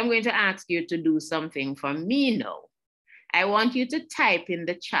 So I'm going to ask you to do something for me now. I want you to type in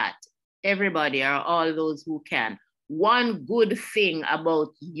the chat, everybody or all those who can, one good thing about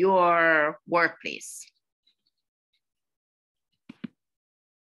your workplace.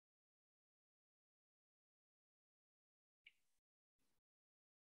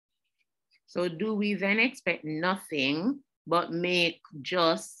 So do we then expect nothing but make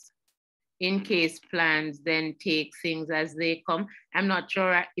just in case plans, then take things as they come? I'm not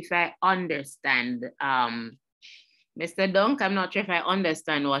sure if I understand. Mr. Dunk, I'm not sure if I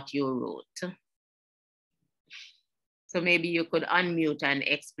understand what you wrote. So maybe you could unmute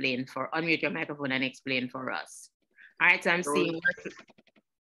your microphone and explain for us. All right, so I'm seeing.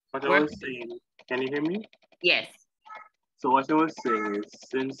 What I was saying, can you hear me? Yes. So what I was saying is,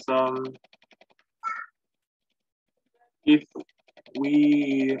 since if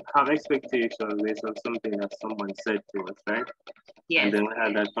we have expectations based on something that someone said to us, right? Yes. And then we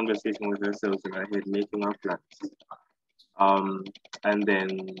had that conversation with ourselves in our head, making our plans. And then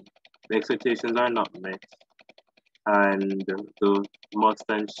the expectations are not met. And the must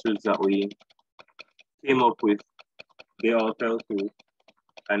and shoulds that we came up with, they all fell through.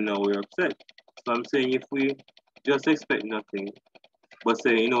 And now we're upset. So I'm saying if we just expect nothing, but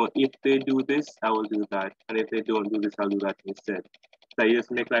say, you know, if they do this, I will do that. And if they don't do this, I'll do that instead. So you just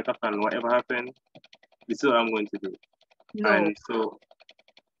make like a plan, whatever happens, this is what I'm going to do. No. And so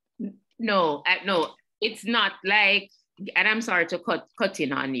no, it's not like, and I'm sorry to cut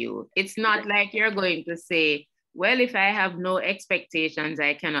in on you. It's not like you're going to say, well, if I have no expectations,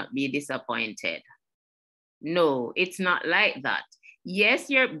 I cannot be disappointed. No, it's not like that. Yes,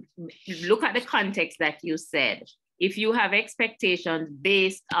 look at the context that you said. If you have expectations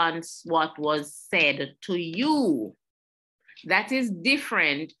based on what was said to you, that is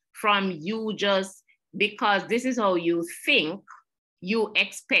different from you just because this is how you think, you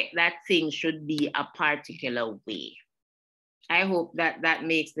expect that things should be a particular way. I hope that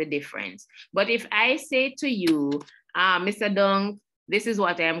makes the difference. But if I say to you, Mr. Dunk, this is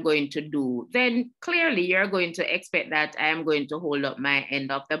what I am going to do, then clearly you're going to expect that I am going to hold up my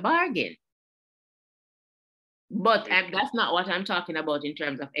end of the bargain. But that's not what I'm talking about in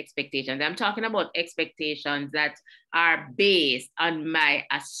terms of expectations. I'm talking about expectations that are based on my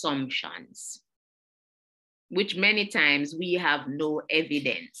assumptions, which many times we have no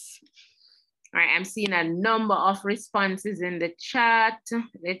evidence. All right, I'm seeing a number of responses in the chat.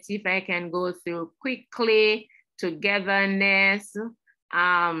 Let's see if I can go through quickly. Togetherness.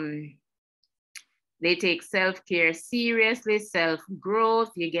 They take self-care seriously,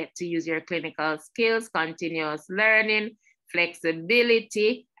 self-growth. You get to use your clinical skills, continuous learning,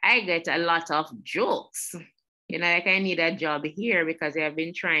 flexibility. I get a lot of jokes. You know, like I need a job here because I've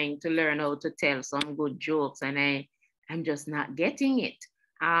been trying to learn how to tell some good jokes and I'm just not getting it.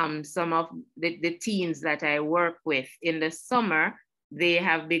 Some of the teens that I work with in the summer, they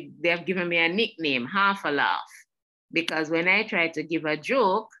have given me a nickname, Half a Laugh, because when I try to give a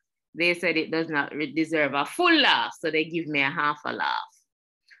joke, they said it does not deserve a full laugh, so they give me a half a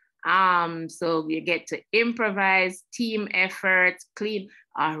laugh. So you get to improvise, team effort, clean.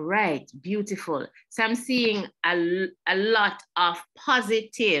 All right, beautiful. So I'm seeing a lot of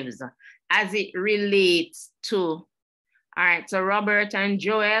positives as it relates to. All right, so Robert and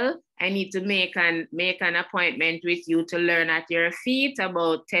Joel, I need to make an appointment with you to learn at your feet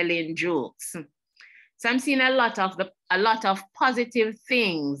about telling jokes. So I'm seeing a lot of positive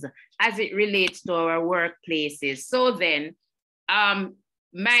things as it relates to our workplaces. So then, my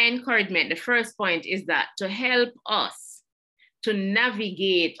encouragement, the first point is that to help us to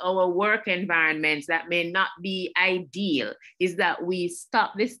navigate our work environments that may not be ideal is that we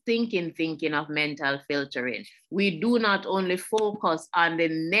stop this thinking of mental filtering. We do not only focus on the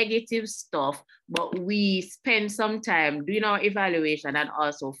negative stuff, but we spend some time doing our evaluation and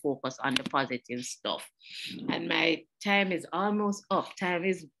also focus on the positive stuff. And my time is almost up.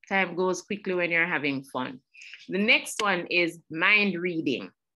 Time goes quickly when you're having fun. The next one is mind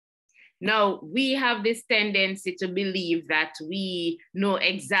reading. Now, we have this tendency to believe that we know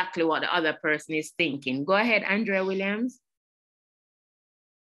exactly what the other person is thinking. Go ahead, Andrea Williams.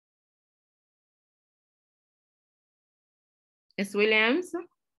 Ms. Williams?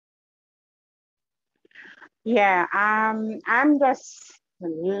 Yeah, I'm just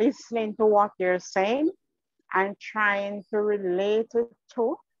listening to what you're saying and trying to relate it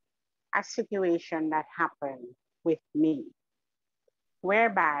to a situation that happened with me,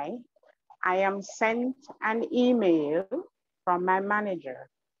 whereby I am sent an email from my manager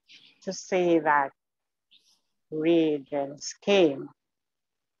to say that reagents came.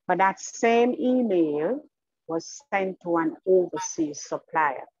 But that same email was sent to an overseas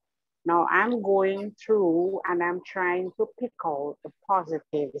supplier. Now I'm going through and I'm trying to pick out the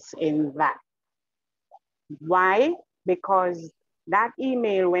positives in that. Why? Because that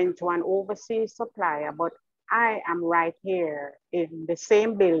email went to an overseas supplier, but I am right here in the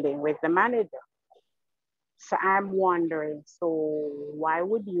same building with the manager. So I'm wondering, so why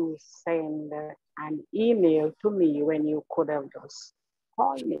would you send an email to me when you could have just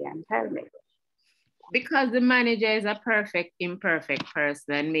called me and tell me? Because the manager is a perfect, imperfect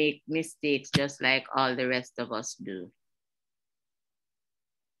person and make mistakes just like all the rest of us do.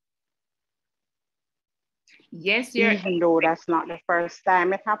 Yes, even though that's not the first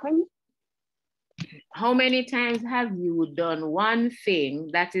time it happened. How many times have you done one thing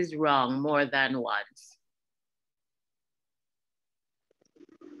that is wrong more than once?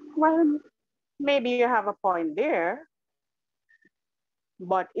 Well, maybe you have a point there,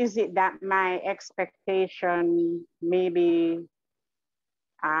 but is it that my expectation, maybe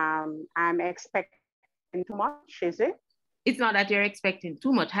I'm expecting too much, is it? It's not that you're expecting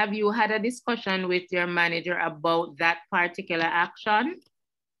too much. Have you had a discussion with your manager about that particular action?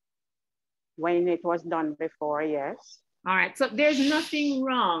 When it was done before, yes. All right, so there's nothing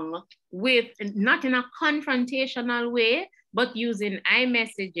wrong with, not in a confrontational way, but using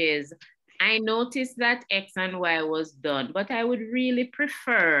iMessages. I noticed that X and Y was done, but I would really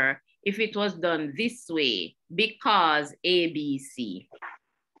prefer if it was done this way because ABC.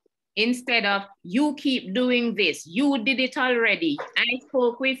 Instead of you keep doing this, you did it already. I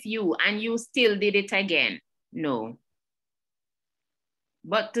spoke with you and you still did it again. No.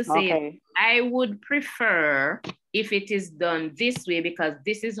 But to say, okay, I would prefer if it is done this way because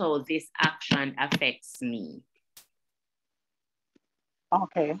this is how this action affects me.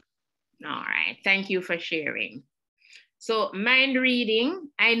 Okay. All right, thank you for sharing. So mind reading,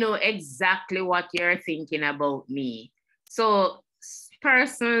 I know exactly what you're thinking about me. So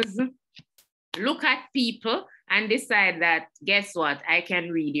persons look at people and decide that, guess what, I can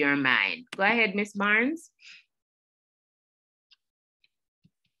read your mind. Go ahead, Miss Barnes.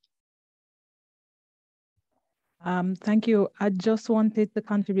 Thank you. I just wanted to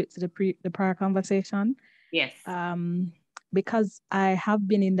contribute to the prior conversation. Yes. Because I have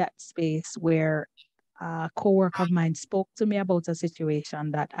been in that space where a coworker of mine spoke to me about a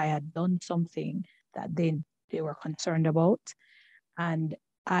situation that I had done something that they were concerned about. And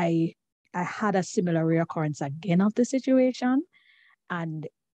I had a similar reoccurrence again of the situation. And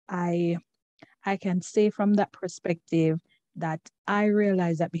I can say from that perspective that I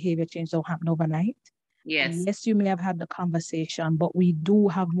realize that behavior change don't happen overnight. Yes. And yes, you may have had the conversation, but we do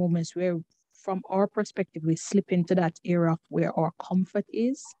have moments where, from our perspective, we slip into that area where our comfort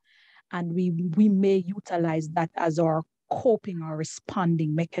is, and we may utilize that as our coping or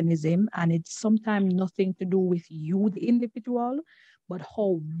responding mechanism. And it's sometimes nothing to do with you, the individual, but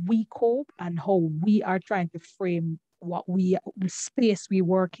how we cope and how we are trying to frame the space we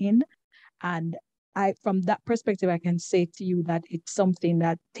work in. And from that perspective, I can say to you that it's something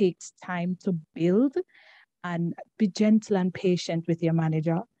that takes time to build, and be gentle and patient with your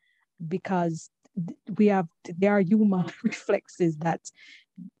manager, because there are human reflexes that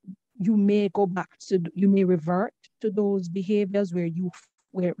you may go back to, you may revert to those behaviors where you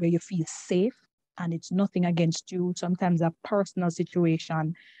feel safe, and it's nothing against you. Sometimes a personal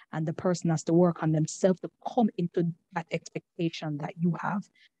situation and the person has to work on themselves to come into that expectation that you have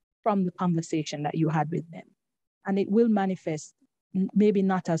from the conversation that you had with them. And it will manifest, maybe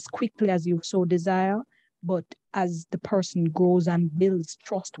not as quickly as you so desire, but as the person grows and builds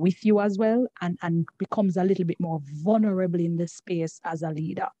trust with you as well, and becomes a little bit more vulnerable in the space as a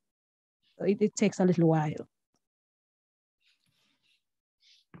leader. So it takes a little while.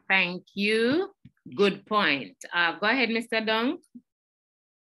 Thank you. Good point. Go ahead, Mr. Dunk.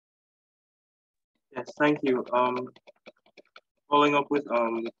 Yes, thank you. Following up with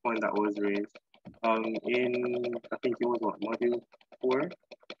the point that was raised, in I think it was what, module 4,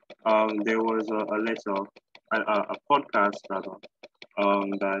 there was a letter, a podcast rather,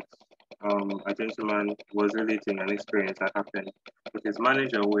 that a gentleman was relating an experience that happened with his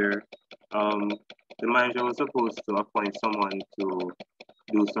manager, where the manager was supposed to appoint someone to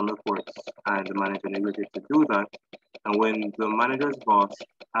do some reports, and the manager neglected to do that. And when the manager's boss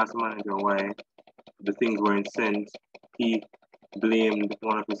asked the manager why the things weren't sent, he blamed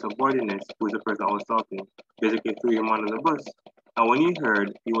one of his subordinates, who was the person I was talking, basically threw him under the bus. And when he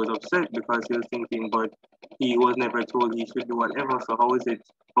heard, he was upset because he was thinking, but he was never told he should do whatever. So how is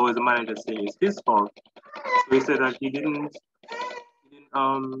the manager saying it's his fault? So he said that he didn't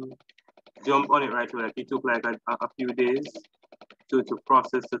jump on it right away. Like, it took like a few days to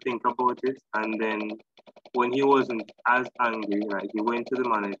process, to think about it. And then when he wasn't as angry, like, he went to the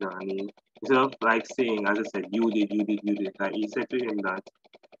manager and he, instead of like saying, as I said, you did, like, he said to him that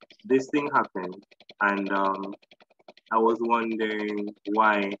this thing happened, and I was wondering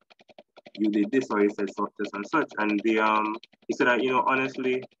why you did this, or he said such and such. And he said that,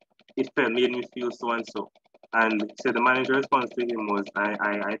 honestly, it made me feel so and so. And so the manager response to him was,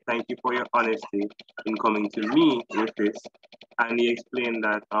 I thank you for your honesty in coming to me with this. And he explained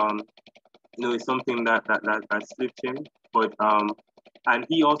that it's something that slipped him, but and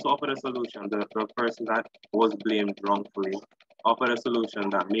he also offered a solution. The person that was blamed wrongfully, offer a solution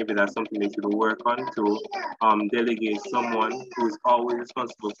that maybe that's something they should work on to delegate someone who's always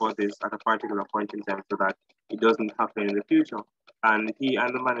responsible for this at a particular point in time so that it doesn't happen in the future. And he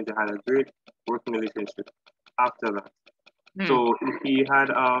and the manager had a great working relationship after that. So if he had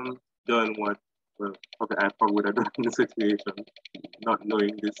done what, well, okay, I probably would have done in the situation, not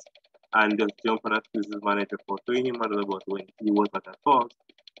knowing this, and just jump and accuse his manager for throwing him under the bus when he was not at fault,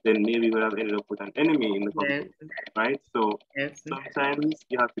 then maybe we would have ended up with an enemy in the company, right? So sometimes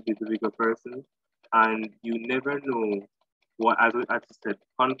you have to be the bigger person, and you never know what, as you said,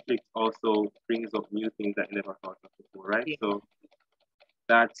 conflict also brings up new things that you never thought of before, right? So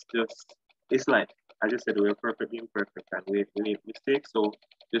that's just, it's like, I just said, we're perfectly imperfect and we make mistakes. So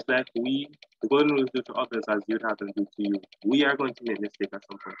just like the golden rules do to others as you'd have them do to you, we are going to make mistakes at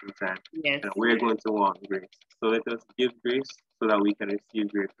some point in time. Yes. And we're going to want grace. So let us give grace so that we can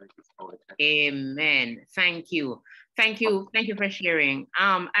receive grace like this all the time. Amen. Thank you. Thank you. Thank you for sharing.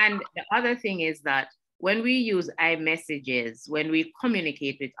 And the other thing is that when we use iMessages, when we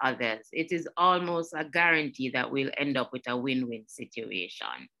communicate with others, it is almost a guarantee that we'll end up with a win-win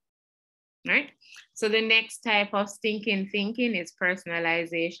situation. Right? So the next type of stinking thinking is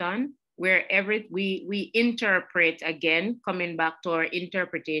personalization, where we interpret, again, coming back to our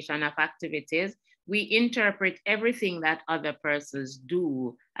interpretation of activities, we interpret everything that other persons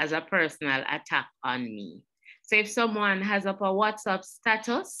do as a personal attack on me. So if someone has up a WhatsApp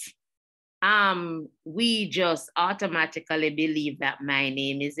status, we just automatically believe that my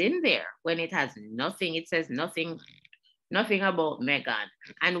name is in there when it has nothing, it says nothing about Megan.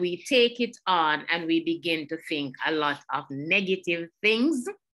 And we take it on and we begin to think a lot of negative things.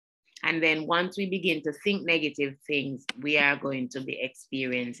 And then once we begin to think negative things, we are going to be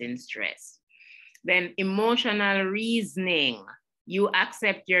experiencing stress. Then emotional reasoning. You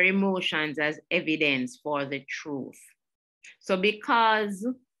accept your emotions as evidence for the truth. So because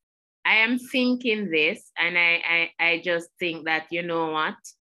I am thinking this and I just think that, you know what?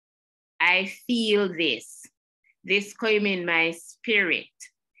 I feel this. This came in my spirit.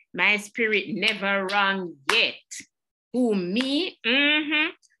 My spirit never wrong yet. Who, me?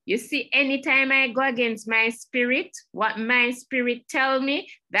 You see, anytime I go against my spirit, what my spirit tell me,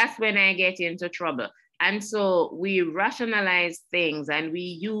 that's when I get into trouble. And so we rationalize things and we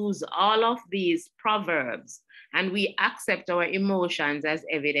use all of these proverbs and we accept our emotions as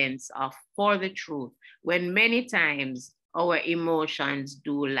evidence for the truth, when many times our emotions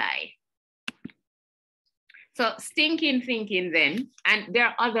do lie. So stinking thinking then, and there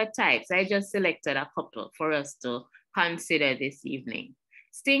are other types. I just selected a couple for us to consider this evening.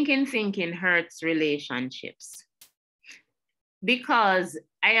 Stinking thinking hurts relationships because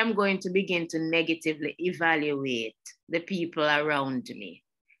I am going to begin to negatively evaluate the people around me.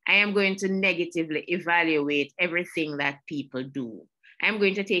 I am going to negatively evaluate everything that people do. I'm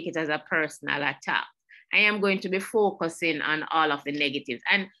going to take it as a personal attack. I am going to be focusing on all of the negatives.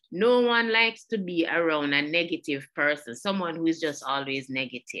 And no one likes to be around a negative person, someone who is just always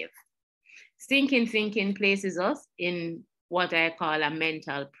negative. Stinking thinking places us in what I call a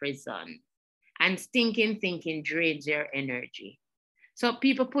mental prison. And stinking thinking drains your energy. So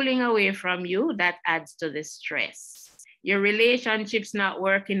people pulling away from you, that adds to the stress. Your relationship's not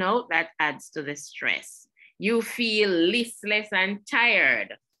working out, that adds to the stress. You feel listless and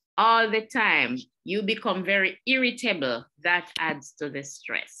tired all the time. You become very irritable, that adds to the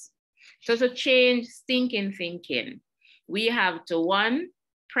stress. So to change stinking thinking, we have to, one,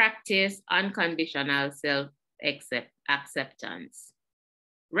 practice unconditional self-acceptance.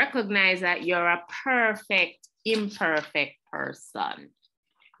 Recognize that you're a perfect, imperfect person.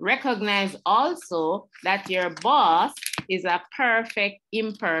 Recognize also that your boss is a perfect,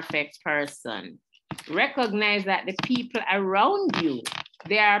 imperfect person. Recognize that the people around you,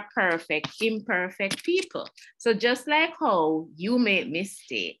 they are perfect, imperfect people. So just like how you make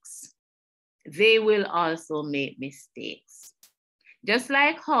mistakes, they will also make mistakes. Just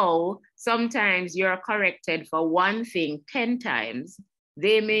like how sometimes you're corrected for one thing 10 times,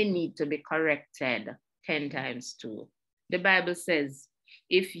 they may need to be corrected 10 times too. The Bible says,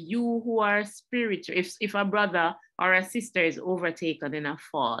 if you who are spiritual, if a brother or a sister is overtaken in a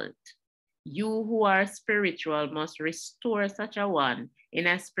fault, you who are spiritual must restore such a one in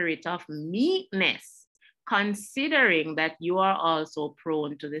a spirit of meekness, considering that you are also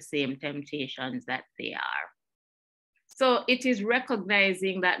prone to the same temptations that they are. So it is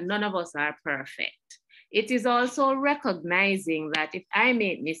recognizing that none of us are perfect. It is also recognizing that if I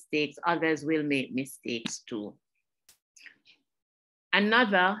make mistakes, others will make mistakes too.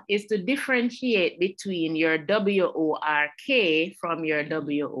 Another is to differentiate between your W-O-R-K from your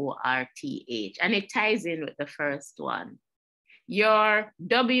W-O-R-T-H. And it ties in with the first one. Your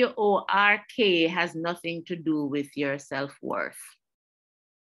WORK has nothing to do with your self-worth.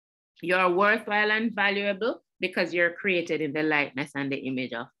 You're worthwhile and valuable because you're created in the likeness and the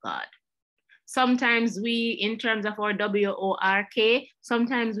image of God. Sometimes we, in terms of our WORK,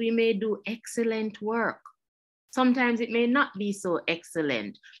 sometimes we may do excellent work. Sometimes it may not be so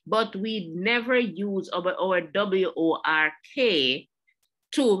excellent, but we never use our WORK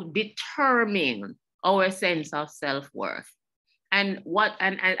to determine our sense of self-worth. And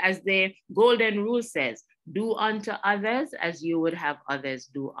as the golden rule says, do unto others as you would have others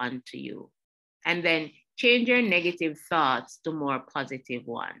do unto you. And then change your negative thoughts to more positive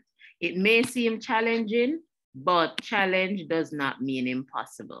ones. It may seem challenging, but challenge does not mean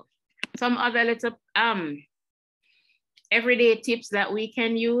impossible. Some other little everyday tips that we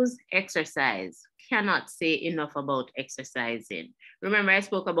can use: exercise. Cannot say enough about exercising. Remember, I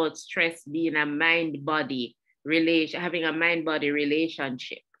spoke about stress being a mind-body relation, having a mind-body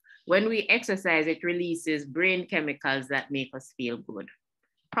relationship. When we exercise, it releases brain chemicals that make us feel good.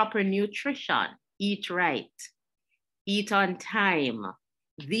 Proper nutrition, eat right, eat on time.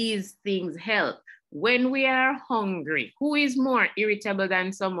 These things help. When we are hungry, who is more irritable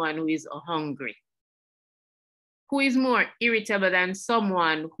than someone who is hungry? Who is more irritable than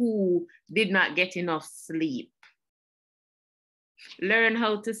someone who did not get enough sleep? Learn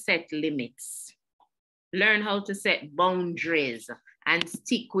how to set limits. Learn how to set boundaries and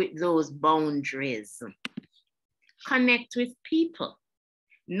stick with those boundaries. Connect with people,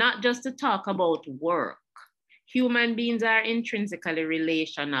 not just to talk about work. Human beings are intrinsically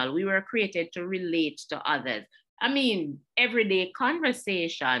relational. We were created to relate to others. I mean, everyday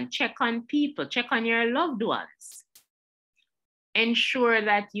conversation, check on people, check on your loved ones. Ensure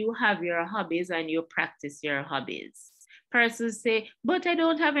that you have your hobbies and you practice your hobbies. Persons say, but I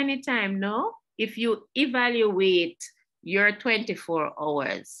don't have any time. No, if you evaluate your 24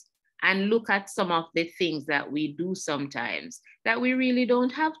 hours and look at some of the things that we do sometimes that we really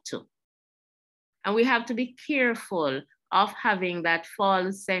don't have to. And we have to be careful of having that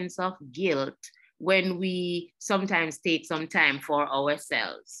false sense of guilt when we sometimes take some time for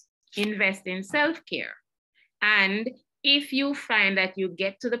ourselves. Invest in self-care. And if you find that you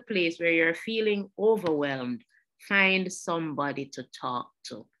get to the place where you're feeling overwhelmed, find somebody to talk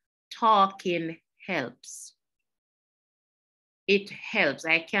to. Talking helps. It helps.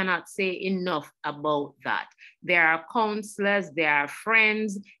 I cannot say enough about that. There are counselors, there are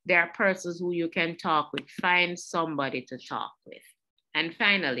friends, there are persons who you can talk with. Find somebody to talk with. And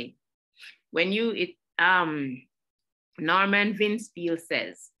finally, when Norman Vince Peale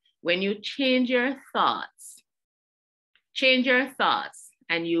says, when you change your thoughts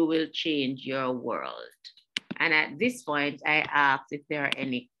and you will change your world. And at this point, I ask if there are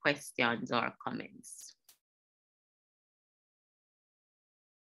any questions or comments.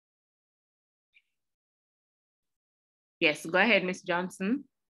 Yes, go ahead, Ms. Johnson.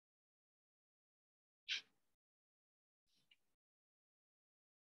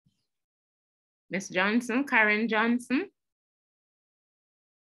 Ms. Johnson, Karen Johnson.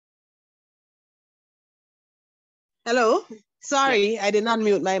 Hello, sorry, I did not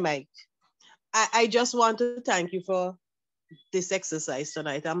mute my mic. I just want to thank you for this exercise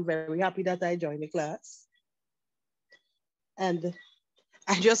tonight. I'm very happy that I joined the class. And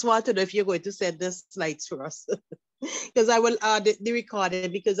I just want to know if you're going to set the slides for us. Because I will add the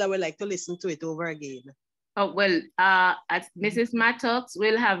recording because I would like to listen to it over again. Oh, well, at Mrs. Mattox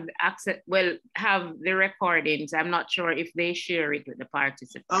will have the recordings. I'm not sure if they share it with the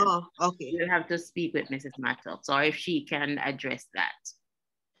participants. Oh, okay. You'll have to speak with Mrs. Mattox or if she can address that.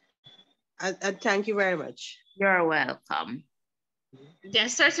 And thank you very much. You're welcome.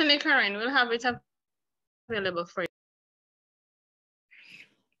 Yes, certainly, Karen. We'll have it available for you.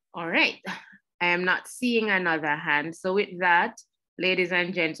 All right. I am not seeing another hand. So with that, ladies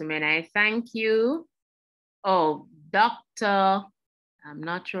and gentlemen, I thank you. Oh, Dr. I'm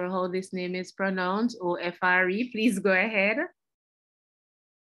not sure how this name is pronounced, OFRE, please go ahead.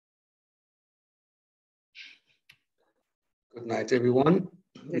 Good night, everyone.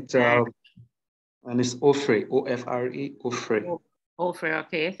 It's and it's Ofre, OFRE, Ofre. Ofre,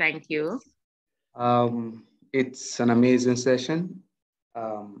 okay, thank you. It's an amazing session.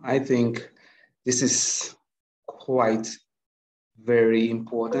 I think this is quite very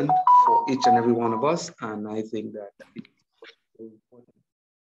important for each and every one of us. And I think that it's very important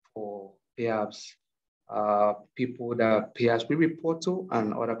for perhaps people that perhaps we report to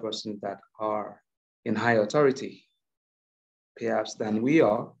and other persons that are in high authority, perhaps than we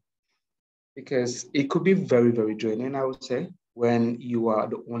are, because it could be very, very draining, I would say, when you are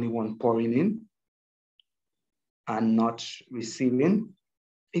the only one pouring in. and not receiving,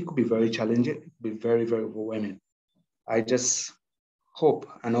 it could be very challenging. It could be very, very overwhelming. I just hope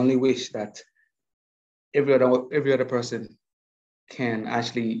and only wish that every other person can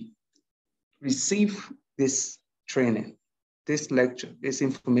actually receive this training, this lecture, this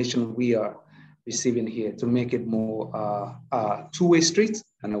information we are receiving here to make it more two-way street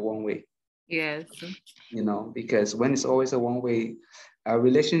and a one-way. Yes. You know, because when it's always a one-way, a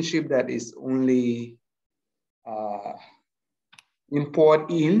relationship that is only import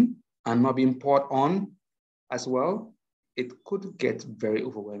in and not being poured on as well, it could get very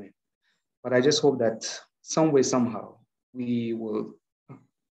overwhelming. But I just hope that some way, somehow, we will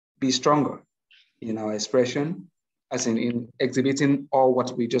be stronger in our expression, as in exhibiting all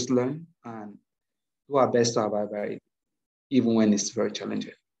what we just learned, and do our best to abide by it, even when it's very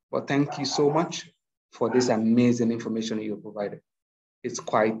challenging. But thank you so much for this amazing information you provided. It's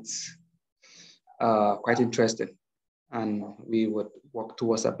quite interesting, and we would work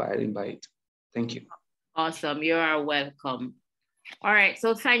towards abiding by it. Thank you. Awesome, you are welcome. All right,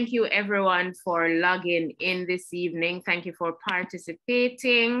 so thank you everyone for logging in this evening. Thank you for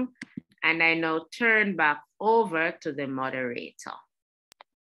participating. And I now turn back over to the moderator.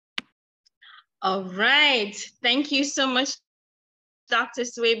 All right, thank you so much, Dr.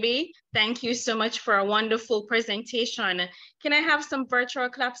 Swaby. Thank you so much for a wonderful presentation. Can I have some virtual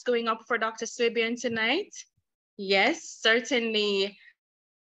claps going up for Dr. Swaby tonight? Yes, certainly.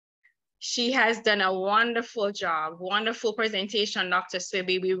 She has done a wonderful job, wonderful presentation, Dr.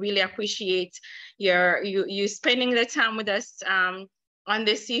 Swaby. We really appreciate you spending the time with us on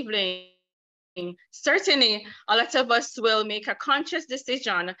this evening. Certainly, a lot of us will make a conscious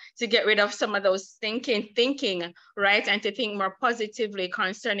decision to get rid of some of those thinking, right? And to think more positively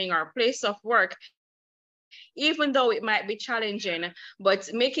concerning our place of work, even though it might be challenging, but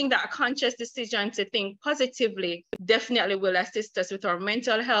making that conscious decision to think positively definitely will assist us with our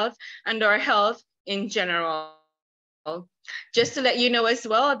mental health and our health in general. Just to let you know as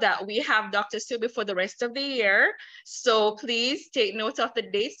well that we have Dr. Swaby for the rest of the year. So please take note of the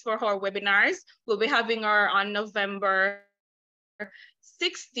dates for our webinars. We'll be having our on November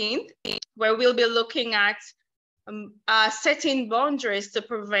 16th, where we'll be looking at setting boundaries to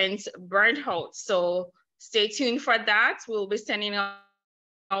prevent burnout. So stay tuned for that. We'll be sending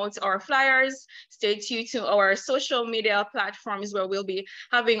out our flyers. Stay tuned to our social media platforms where we'll be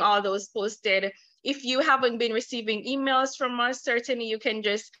having all those posted. If you haven't been receiving emails from us, certainly you can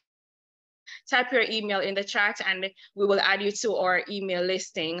just type your email in the chat and we will add you to our email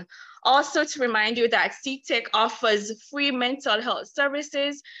listing. Also to remind you that CTech offers free mental health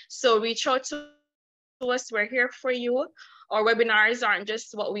services. So reach out to us, we're here for you. Our webinars aren't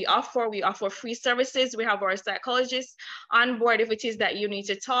just what we offer free services. We have our psychologists on board if it is that you need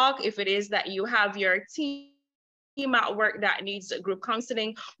to talk, if it is that you have your team at work that needs group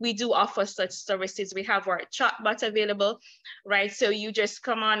counseling, we do offer such services. We have our chatbot available, right? So you just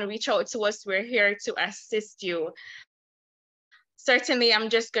come on, reach out to us. We're here to assist you. Certainly, I'm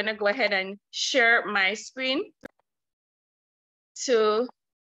just gonna go ahead and share my screen to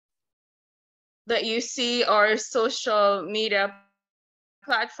that you see our social media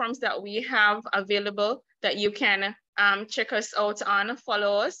platforms that we have available that you can check us out on,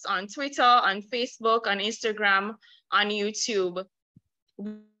 follow us on Twitter, on Facebook, on Instagram, on YouTube.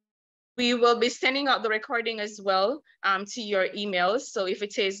 We will be sending out the recording as well to your emails. So if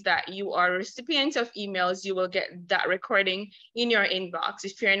it is that you are a recipient of emails, you will get that recording in your inbox.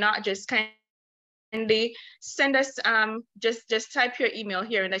 If you're not, just kindly send us, just type your email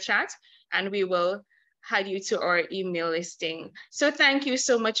here in the chat and we will add you to our email listing. So thank you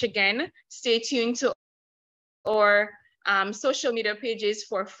so much again. Stay tuned to our social media pages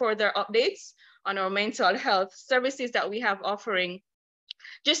for further updates on our mental health services that we have offering.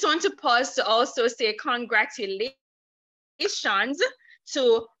 Just want to pause to also say congratulations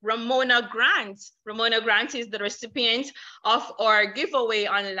to Ramona Grant. Ramona Grant is the recipient of our giveaway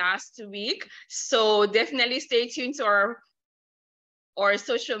on last week. So definitely stay tuned to our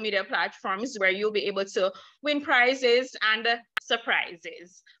social media platforms where you'll be able to win prizes and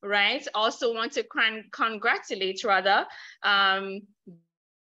surprises, right? Also want to congratulate rather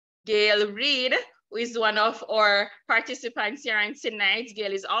Gail Reed, who is one of our participants here on tonight.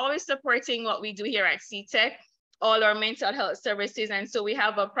 Gail is always supporting what we do here at CTech, all our mental health services. And so we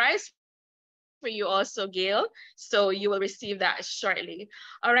have a prize for you also, Gail. So you will receive that shortly.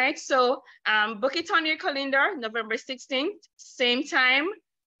 All right, so book it on your calendar, November 16th, same time,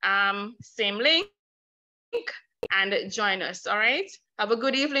 same link, and join us, all right? Have a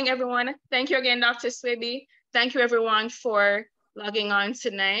good evening, everyone. Thank you again, Dr. Swaby. Thank you everyone for logging on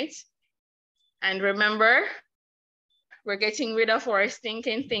tonight. And remember, We're getting rid of our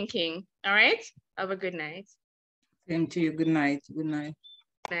stinking thinking. All right? Have a good night. Same to you. Good night. Good night.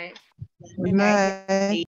 Night. Good night.